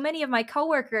because so many of my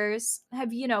coworkers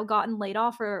have, gotten laid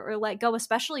off or let go,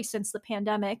 especially since the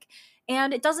pandemic.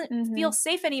 And it doesn't feel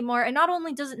safe anymore. And not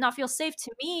only does it not feel safe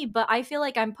to me, but I feel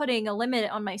like I'm putting a limit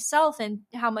on myself and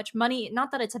how much money,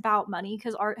 not that it's about money,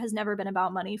 because art has never been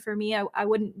about money for me. I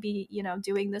wouldn't be,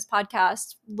 doing this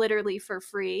podcast literally for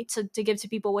free to give to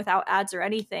people without ads or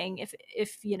anything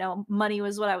if money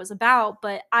was what I was about.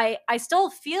 But I still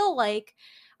feel like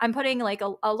I'm putting like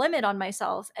a limit on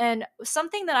myself. And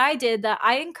something that I did that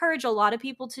I encourage a lot of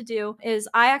people to do is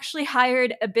I actually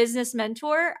hired a business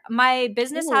mentor. My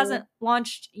business hasn't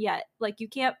launched yet. Like you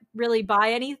can't really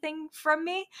buy anything from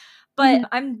me, but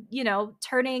I'm,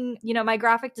 turning, my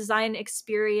graphic design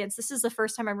experience. This is the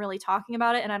first time I'm really talking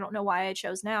about it. And I don't know why I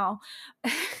chose now.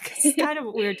 It's kind of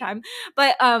a weird time,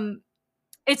 but,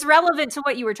 it's relevant to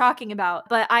what you were talking about,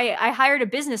 but I hired a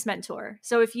business mentor.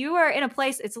 So if you are in a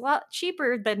place, it's a lot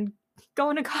cheaper than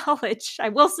going to college. I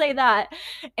will say that.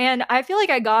 And I feel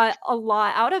like I got a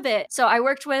lot out of it. So I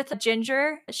worked with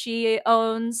Ginger. She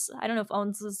owns, I don't know if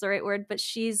owns is the right word, but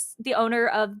she's the owner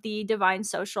of the Divine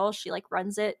Social. She like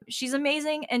runs it. She's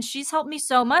amazing. And she's helped me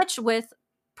so much with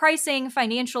pricing,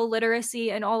 financial literacy,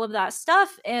 and all of that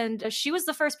stuff. And she was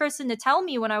the first person to tell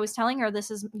me when I was telling her, this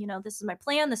is my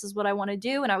plan, this is what I want to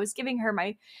do. And I was giving her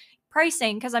my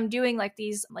pricing because I'm doing like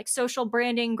these like social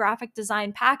branding, graphic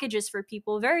design packages for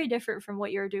people, very different from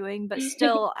what you're doing, but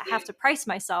still I have to price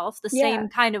myself the same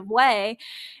kind of way.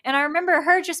 And I remember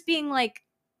her just being like,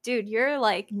 dude, you're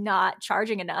like not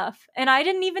charging enough. And I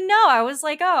didn't even know. I was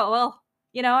like, oh, well,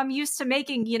 I'm used to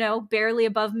making, barely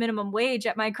above minimum wage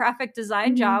at my graphic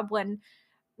design job when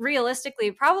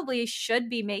realistically probably should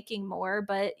be making more,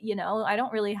 but, I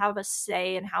don't really have a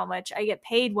say in how much I get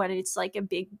paid when it's like a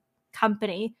big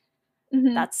company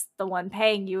that's the one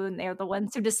paying you and they're the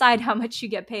ones who decide how much you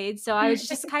get paid. So I was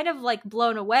just kind of like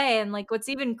blown away. And like what's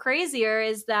even crazier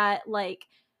is that like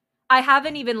I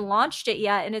haven't even launched it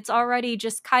yet, and it's already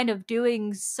just kind of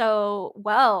doing so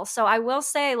well. So I will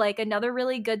say, like, another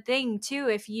really good thing too,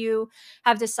 if you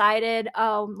have decided,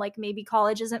 like, maybe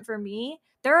college isn't for me,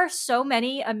 there are so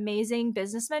many amazing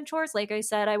business mentors. Like I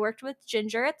said, I worked with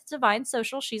Ginger at the Divine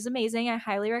Social. She's amazing. I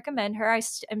highly recommend her.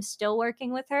 I'm still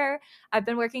working with her. I've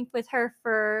been working with her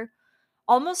for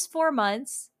almost 4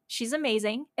 months. She's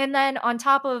amazing. And then on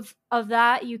top of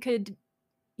that, you could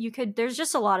there's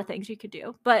just a lot of things you could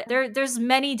do, but there's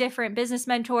many different business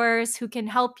mentors who can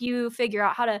help you figure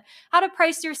out how to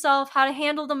price yourself, how to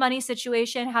handle the money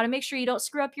situation, how to make sure you don't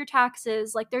screw up your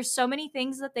taxes. Like, there's so many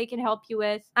things that they can help you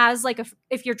with, as like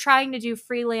if you're trying to do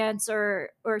freelance or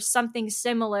something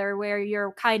similar where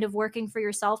you're kind of working for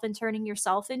yourself and turning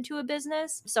yourself into a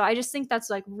business. So I just think that's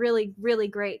like really really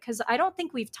great, because I don't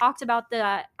think we've talked about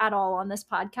that at all on this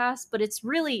podcast, but it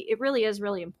really is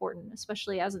really important,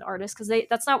 especially as an artist, because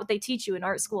that's not what they teach you in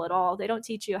art school at all. They don't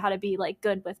teach you how to be like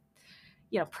good with,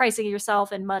 pricing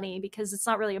yourself and money, because it's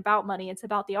not really about money. It's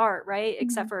about the art, right? Mm-hmm.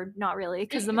 Except for not really,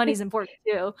 because the money's important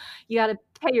too. You got to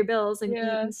pay your bills and eat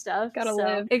and stuff. Gotta so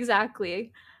live.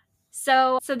 Exactly.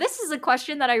 So this is a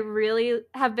question that I really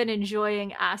have been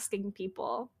enjoying asking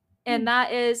people. And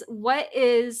that is, what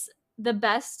is the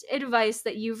best advice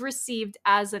that you've received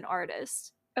as an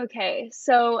artist? Okay,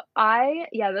 so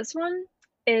this one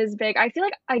is big. I feel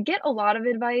like I get a lot of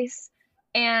advice,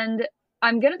 and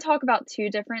I'm going to talk about two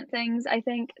different things, I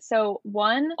think. So,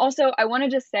 one, also, I want to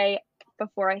just say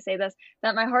before I say this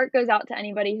that my heart goes out to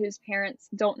anybody whose parents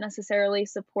don't necessarily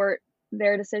support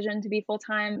their decision to be full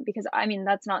time, because I mean,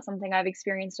 that's not something I've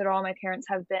experienced at all. My parents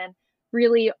have been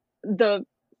really the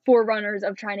forerunners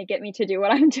of trying to get me to do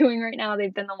what I'm doing right now.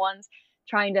 They've been the ones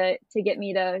trying to get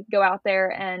me to go out there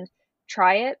and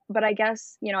try it. But I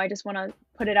guess, I just want to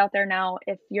put it out there now.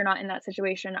 If you're not in that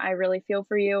situation, I really feel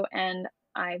for you, and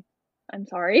I'm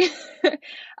sorry.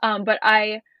 But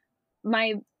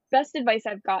my best advice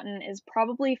I've gotten is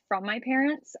probably from my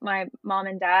parents, my mom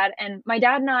and dad. And my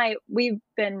dad and I, we've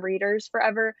been readers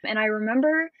forever. And I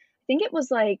remember, I think it was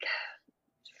like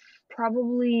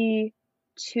probably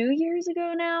 2 years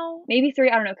ago now, maybe 3.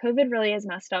 I don't know. COVID really has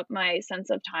messed up my sense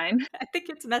of time. I think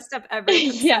it's messed up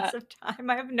everyone's sense of time.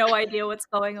 I have no idea what's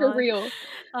going on. For real.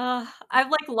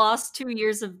 I've like lost 2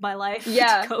 years of my life to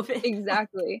COVID.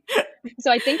 Exactly.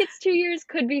 So I think it's 2 years,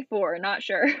 could be 4, not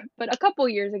sure. But a couple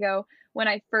years ago, when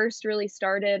I first really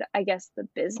started, I guess, the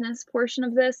business portion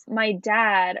of this, my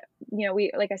dad,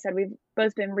 like I said, we've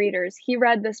both been readers. He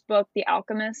read this book, The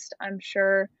Alchemist. I'm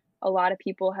sure a lot of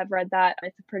people have read that.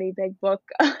 It's a pretty big book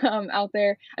out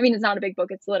there. I mean, it's not a big book.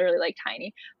 It's literally like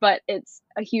tiny, but it's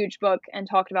a huge book and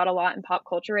talked about a lot in pop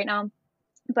culture right now.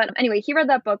 But anyway, he read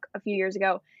that book a few years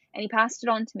ago and he passed it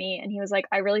on to me, and he was like,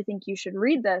 I really think you should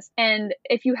read this. And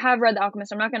if you have read The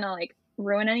Alchemist, I'm not going to like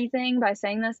ruin anything by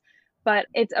saying this, but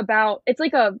it's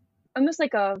like almost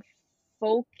like a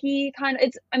folky kind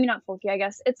of, not folky, I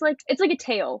guess. It's like a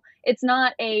tale. It's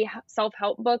not a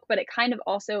self-help book, but it kind of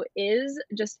also is,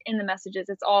 just in the messages.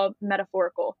 It's all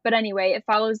metaphorical. But anyway, it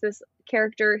follows this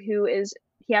character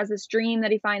he has this dream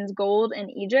that he finds gold in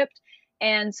Egypt.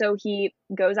 And so he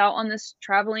goes out on this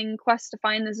traveling quest to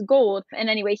find this gold. And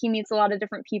anyway, he meets a lot of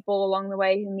different people along the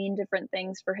way who mean different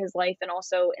things for his life and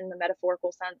also in the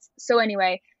metaphorical sense. So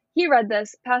anyway, he read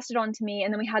this, passed it on to me,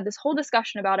 and then we had this whole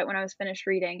discussion about it when I was finished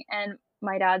reading. And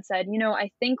my dad said,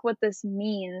 I think what this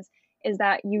means is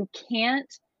that you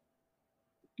can't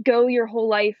go your whole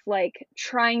life like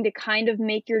trying to kind of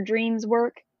make your dreams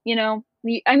work, now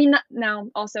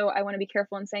also I want to be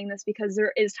careful in saying this, because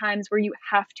there is times where you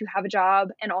have to have a job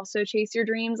and also chase your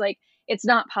dreams. Like, it's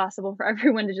not possible for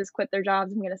everyone to just quit their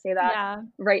jobs. I'm going to say that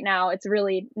right now. It's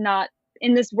really not,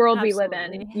 in this world we live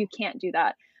in, you can't do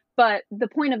that. But the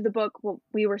point of the book, what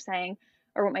we were saying,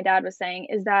 or what my dad was saying,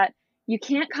 is that you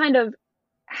can't kind of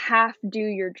half do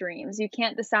your dreams. You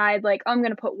can't decide like, oh, I'm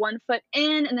going to put one foot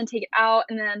in and then take it out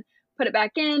and then put it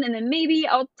back in and then maybe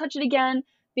I'll touch it again,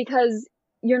 because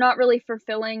you're not really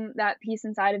fulfilling that piece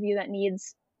inside of you that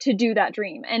needs to do that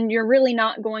dream. And you're really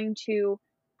not going to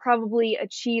probably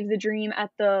achieve the dream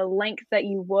at the length that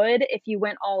you would if you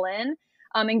went all in.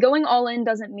 And going all in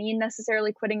doesn't mean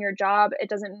necessarily quitting your job. It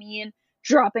doesn't mean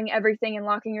dropping everything and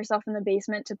locking yourself in the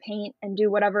basement to paint and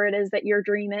do whatever it is that your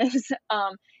dream is.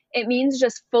 It means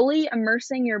just fully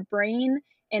immersing your brain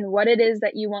in what it is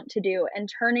that you want to do and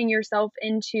turning yourself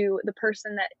into the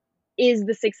person that is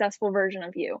the successful version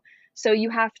of you. So you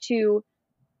have to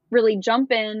really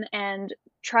jump in and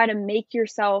try to make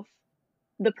yourself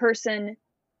the person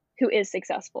who is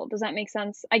successful. Does that make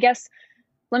sense? I guess,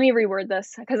 let me reword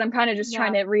this, because I'm kind of just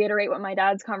trying to reiterate what my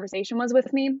dad's conversation was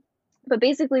with me. But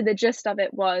basically the gist of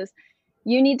it was,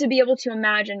 you need to be able to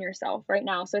imagine yourself right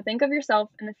now. So think of yourself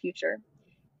in the future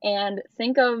and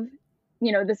think of,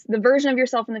 the version of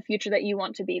yourself in the future that you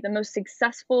want to be, the most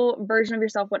successful version of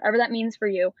yourself, whatever that means for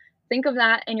you. Think of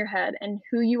that in your head and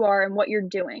who you are and what you're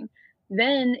doing.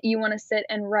 Then you want to sit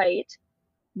and write,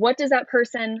 what does that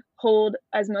person hold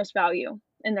as most value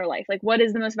in their life? Like, what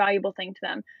is the most valuable thing to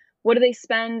them? What do they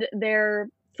spend their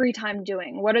free time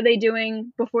doing? What are they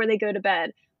doing before they go to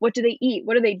bed? What do they eat?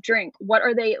 What do they drink? What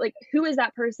are they like? Who is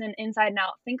that person inside and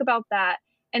out? Think about that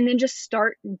and then just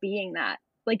start being that.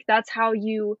 Like, that's how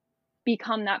you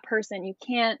become that person. You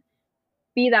can't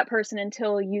be that person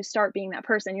until you start being that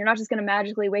person. You're not just going to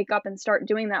magically wake up and start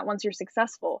doing that once you're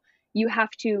successful. You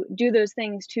have to do those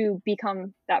things to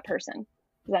become that person.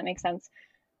 Does that make sense?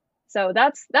 So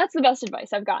that's the best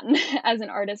advice I've gotten as an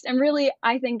artist. And really,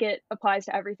 I think it applies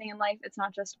to everything in life. It's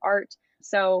not just art.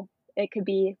 So it could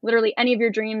be literally any of your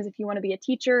dreams. If you want to be a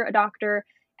teacher, a doctor,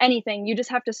 anything, you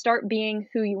just have to start being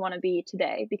who you want to be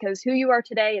today, because who you are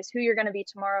today is who you're going to be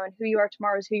tomorrow, and who you are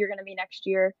tomorrow is who you're going to be next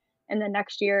year, and then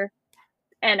next year,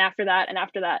 and after that, and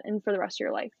after that, and for the rest of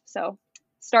your life. So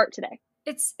start today.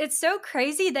 It's so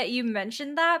crazy that you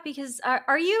mentioned that, because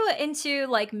are you into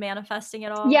like manifesting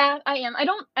at all? Yeah, I am. I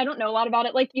don't know a lot about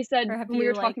it. Like you said, Or have when we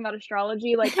you were like talking about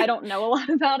astrology, like I don't know a lot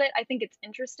about it. I think it's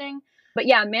interesting. But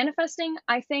yeah, manifesting,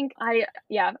 I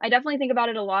definitely think about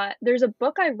it a lot. There's a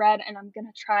book I read and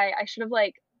I should have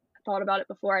like thought about it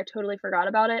before. I totally forgot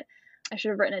about it. I should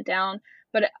have written it down.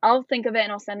 But I'll think of it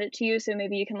and I'll send it to you so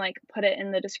maybe you can like put it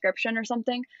in the description or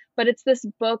something. But it's this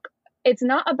book. It's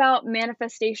not about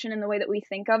manifestation in the way that we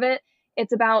think of it.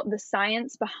 It's about the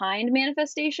science behind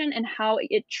manifestation and how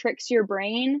it tricks your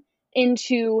brain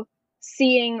into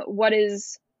seeing what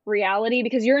is reality,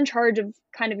 because you're in charge of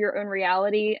kind of your own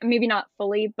reality. Maybe not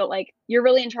fully, but like you're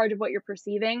really in charge of what you're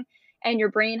perceiving, and your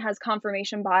brain has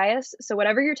confirmation bias. So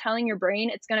whatever you're telling your brain,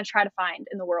 it's going to try to find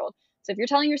in the world. So if you're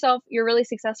telling yourself you're really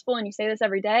successful and you say this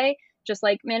every day, just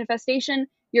like manifestation,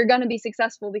 you're going to be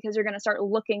successful because you're going to start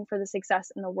looking for the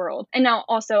success in the world. And now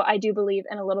also, I do believe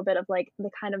in a little bit of like the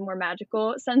kind of more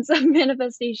magical sense of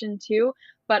manifestation too,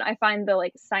 but I find the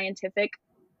like scientific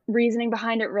reasoning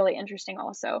behind it really interesting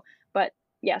also. But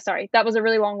yeah, sorry, that was a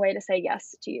really long way to say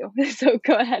yes to you. So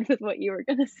go ahead with what you were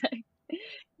going to say.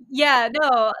 Yeah,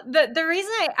 no. The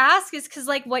reason I ask is because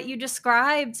like what you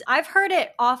described, I've heard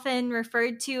it often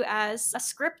referred to as a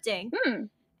scripting.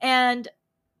 And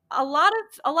a lot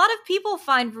of people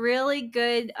find really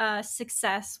good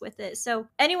success with it. So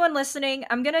anyone listening,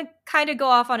 I'm gonna kind of go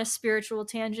off on a spiritual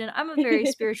tangent. I'm a very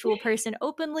spiritual person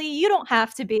openly. You don't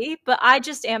have to be, but I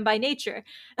just am by nature.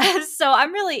 So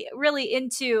I'm really really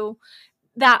into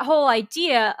that whole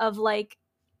idea of like,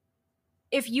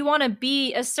 if you want to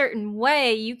be a certain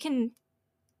way, you can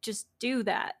just do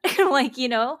that. Like,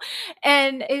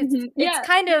 and it's Yeah.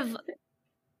 kind of,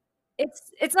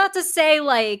 it's not to say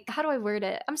like, how do I word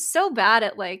it? I'm so bad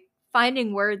at like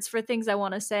finding words for things I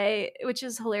want to say, which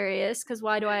is hilarious, because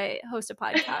why do I host a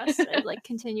podcast? I like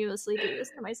continuously do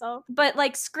this to myself. But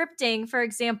like scripting, for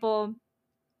example,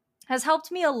 has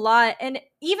helped me a lot. And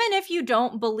even if you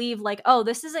don't believe like, oh,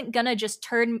 this isn't gonna just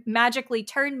magically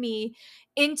turn me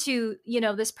into,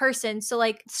 this person. So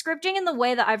like scripting in the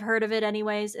way that I've heard of it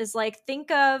anyways is like, think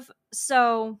of,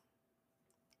 so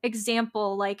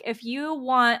example, like if you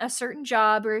want a certain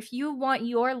job or if you want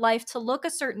your life to look a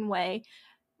certain way,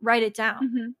 write it down.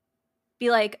 Mm-hmm. Be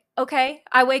like, okay,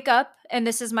 I wake up and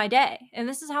this is my day and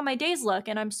this is how my days look,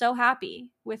 and I'm so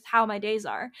happy with how my days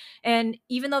are. And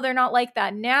even though they're not like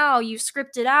that now, you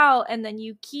script it out and then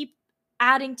you keep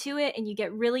adding to it and you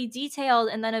get really detailed,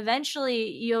 and then eventually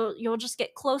you'll just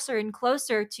get closer and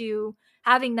closer to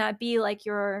having that be like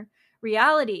your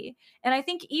reality. And I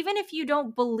think even if you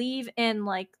don't believe in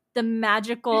like the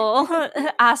magical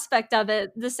aspect of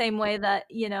it the same way that,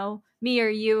 me or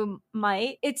you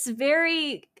might, it's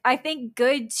very, I think,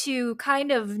 good to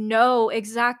kind of know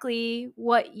exactly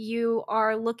what you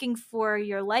are looking for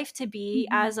your life to be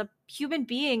Mm-hmm. as a human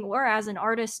being or as an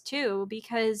artist too,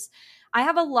 because I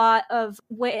have a lot of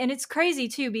and it's crazy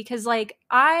too, because like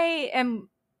I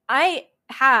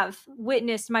have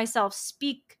witnessed myself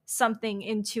speak something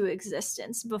into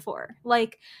existence before.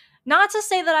 Like, not to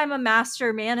say that I'm a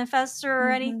master manifester or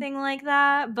Mm-hmm. anything like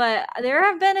that, but there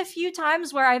have been a few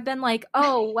times where I've been like,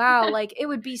 oh, wow, like it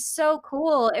would be so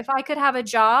cool if I could have a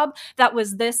job that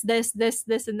was this, this, this,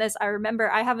 this, and this. I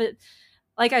remember I have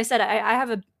like I said, I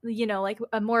have like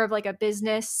a more of like a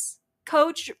business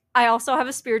coach. I also have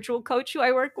a spiritual coach who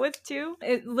I work with too.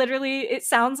 It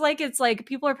sounds like it's like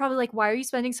people are probably like, why are you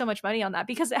spending so much money on that?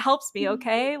 Because it helps me,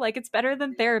 okay? Like it's better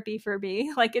than therapy for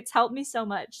me. Like it's helped me so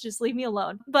much. Just leave me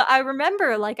alone. But I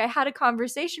remember like I had a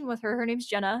conversation with her. Her name's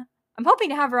Jenna. I'm hoping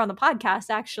to have her on the podcast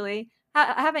actually.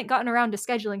 I haven't gotten around to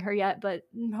scheduling her yet, but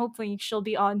hopefully she'll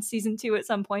be on season 2 at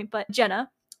some point. But Jenna,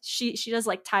 she does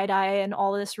like tie-dye and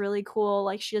all this really cool,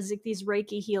 like she does like these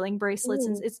Reiki healing bracelets,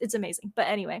 and it's amazing. But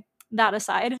anyway, that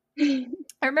aside, I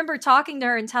remember talking to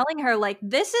her and telling her like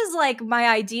this is like my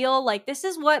ideal, like this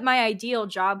is what my ideal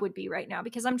job would be right now,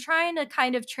 because I'm trying to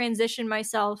kind of transition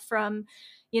myself from,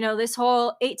 this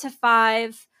whole 8 to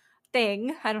 5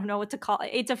 thing. I don't know what to call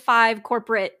it. 8 to 5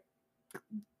 corporate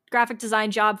graphic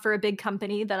design job for a big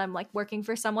company that I'm like working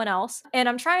for someone else. And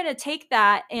I'm trying to take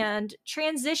that and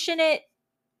transition it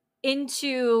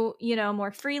into,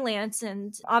 more freelance.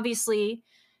 And obviously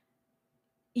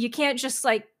you can't just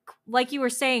like you were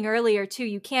saying earlier too,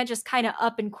 you can't just kind of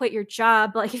up and quit your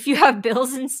job. Like if you have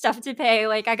bills and stuff to pay,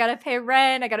 like I got to pay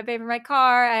rent, I got to pay for my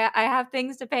car, I have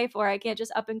things to pay for. I can't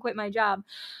just up and quit my job.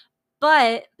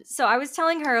 But so I was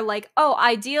telling her like, oh,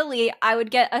 ideally I would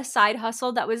get a side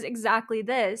hustle that was exactly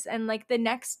this. And like the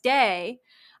next day,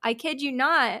 I kid you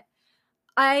not,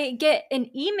 I get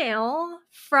an email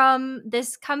from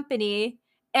this company,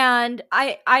 and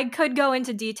I could go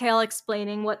into detail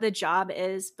explaining what the job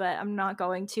is, but I'm not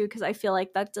going to because I feel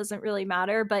like that doesn't really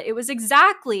matter. But it was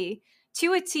exactly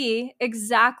to a T,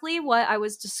 exactly what I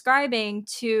was describing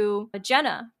to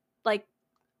Jenna, like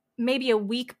maybe a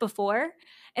week before.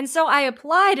 And so I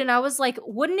applied and I was like,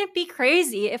 wouldn't it be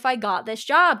crazy if I got this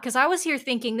job? Because I was here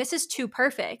thinking, this is too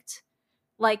perfect.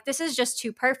 Like, this is just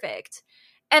too perfect.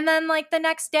 And then, like, the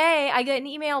next day, I get an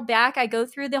email back. I go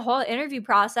through the whole interview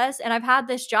process, and I've had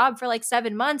this job for like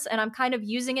 7 months, and I'm kind of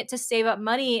using it to save up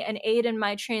money and aid in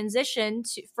my transition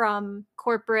from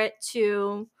corporate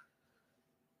to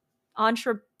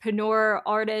entrepreneur,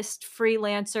 artist,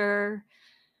 freelancer.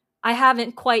 I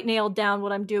haven't quite nailed down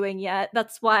what I'm doing yet.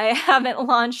 That's why I haven't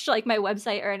launched like my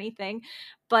website or anything.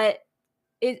 But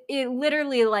it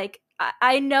literally, like,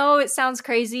 I know it sounds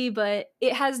crazy, but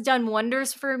it has done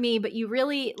wonders for me. But you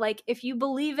really, like, if you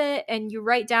believe it and you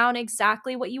write down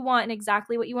exactly what you want and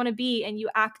exactly what you want to be, and you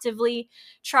actively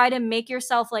try to make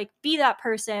yourself like be that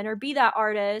person or be that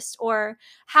artist or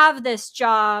have this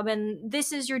job and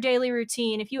this is your daily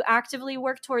routine, if you actively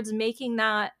work towards making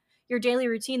that your daily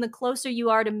routine, the closer you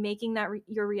are to making that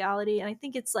your reality. And I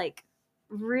think it's like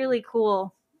really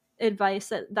cool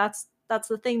advice that's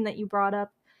the thing that you brought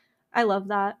up. I love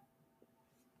that.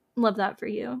 Love that for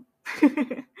you.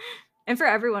 And for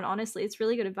everyone, honestly, it's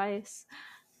really good advice.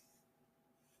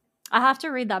 I have to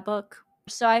read that book.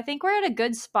 So I think we're at a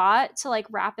good spot to like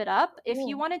wrap it up. If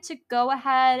you wanted to go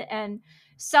ahead and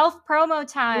self promo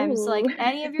times, like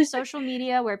any of your social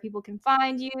media where people can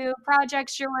find you,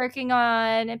 projects you're working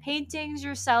on, and paintings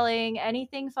you're selling,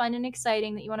 anything fun and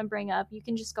exciting that you want to bring up, you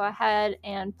can just go ahead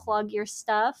and plug your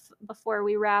stuff before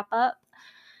we wrap up.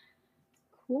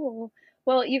 Cool.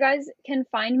 Well, you guys can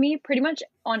find me pretty much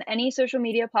on any social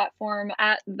media platform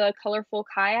at The Colorful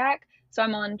Kayak. So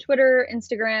I'm on Twitter,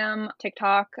 Instagram,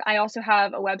 TikTok. I also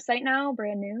have a website now,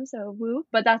 brand new, so woo.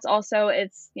 But that's also,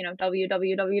 it's,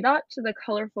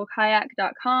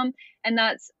 www.thecolorfulkayak.com. And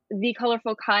that's The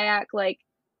Colorful Kayak, like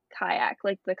kayak,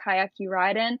 like the kayak you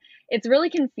ride in. It's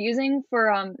really confusing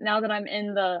for now that I'm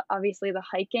in obviously the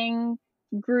hiking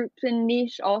group and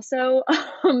niche also.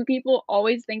 People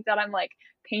always think that I'm like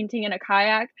painting in a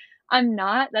kayak. I'm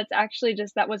not. That's actually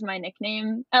just, that was my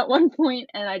nickname at one point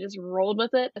and I just rolled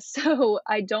with it. So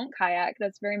I don't kayak.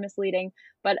 That's very misleading.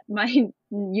 But my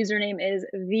username is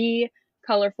The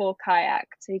Colorful Kayak.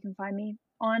 So you can find me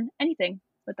on anything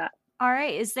with that. All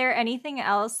right. Is there anything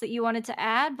else that you wanted to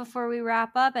add before we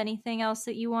wrap up? Anything else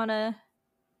that you want to,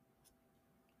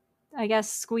 I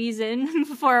guess, squeeze in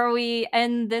before we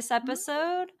end this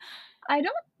episode? I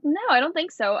don't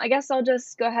think so. I guess I'll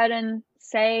just go ahead and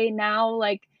say now,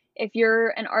 like, if you're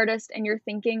an artist and you're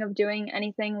thinking of doing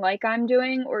anything like I'm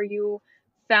doing, or you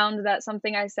found that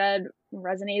something I said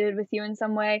resonated with you in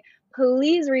some way,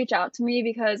 please reach out to me,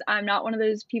 because I'm not one of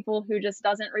those people who just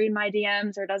doesn't read my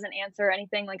DMs or doesn't answer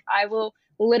anything. Like, I will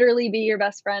literally be your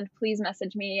best friend. Please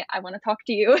message me. I want to talk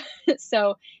to you.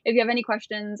 So if you have any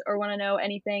questions or want to know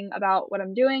anything about what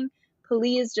I'm doing,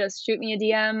 please just shoot me a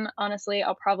DM. Honestly,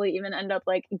 I'll probably even end up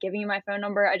like giving you my phone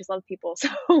number. I just love people. So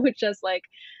just like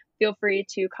feel free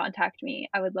to contact me.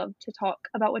 I would love to talk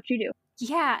about what you do.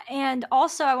 Yeah. And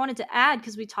also, I wanted to add,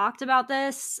 because we talked about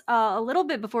this a little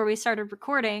bit before we started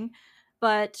recording,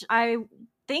 but I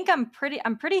think I'm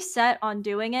pretty set on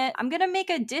doing it. I'm going to make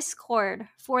a Discord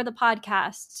for the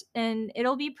podcast, and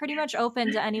it'll be pretty much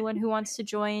open to anyone who wants to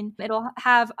join. It'll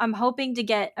have, I'm hoping to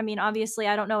get, I mean, obviously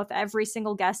I don't know if every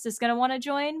single guest is going to want to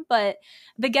join, but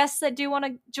the guests that do want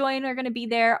to join are going to be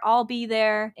there. I'll be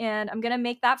there, and I'm going to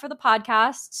make that for the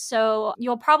podcast. So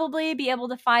you'll probably be able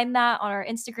to find that on our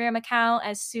Instagram account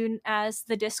as soon as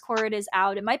the Discord is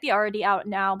out. It might be already out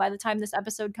now by the time this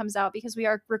episode comes out, because we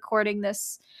are recording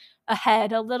this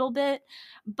ahead a little bit.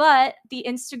 But the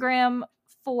Instagram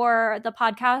for the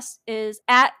podcast is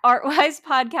at Artwise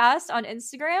Podcast on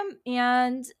Instagram.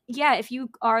 And yeah, if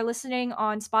you are listening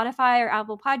on Spotify or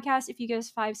Apple Podcasts, if you give us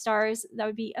 5 stars, that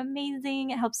would be amazing.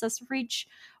 It helps us reach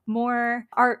more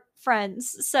art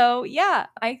friends. So yeah,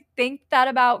 I think that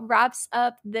about wraps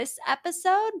up this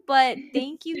episode. But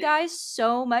thank you guys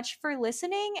so much for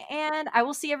listening, and I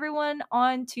will see everyone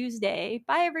on Tuesday.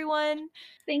 Bye, everyone.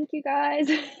 Thank you guys.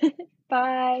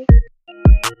 Bye.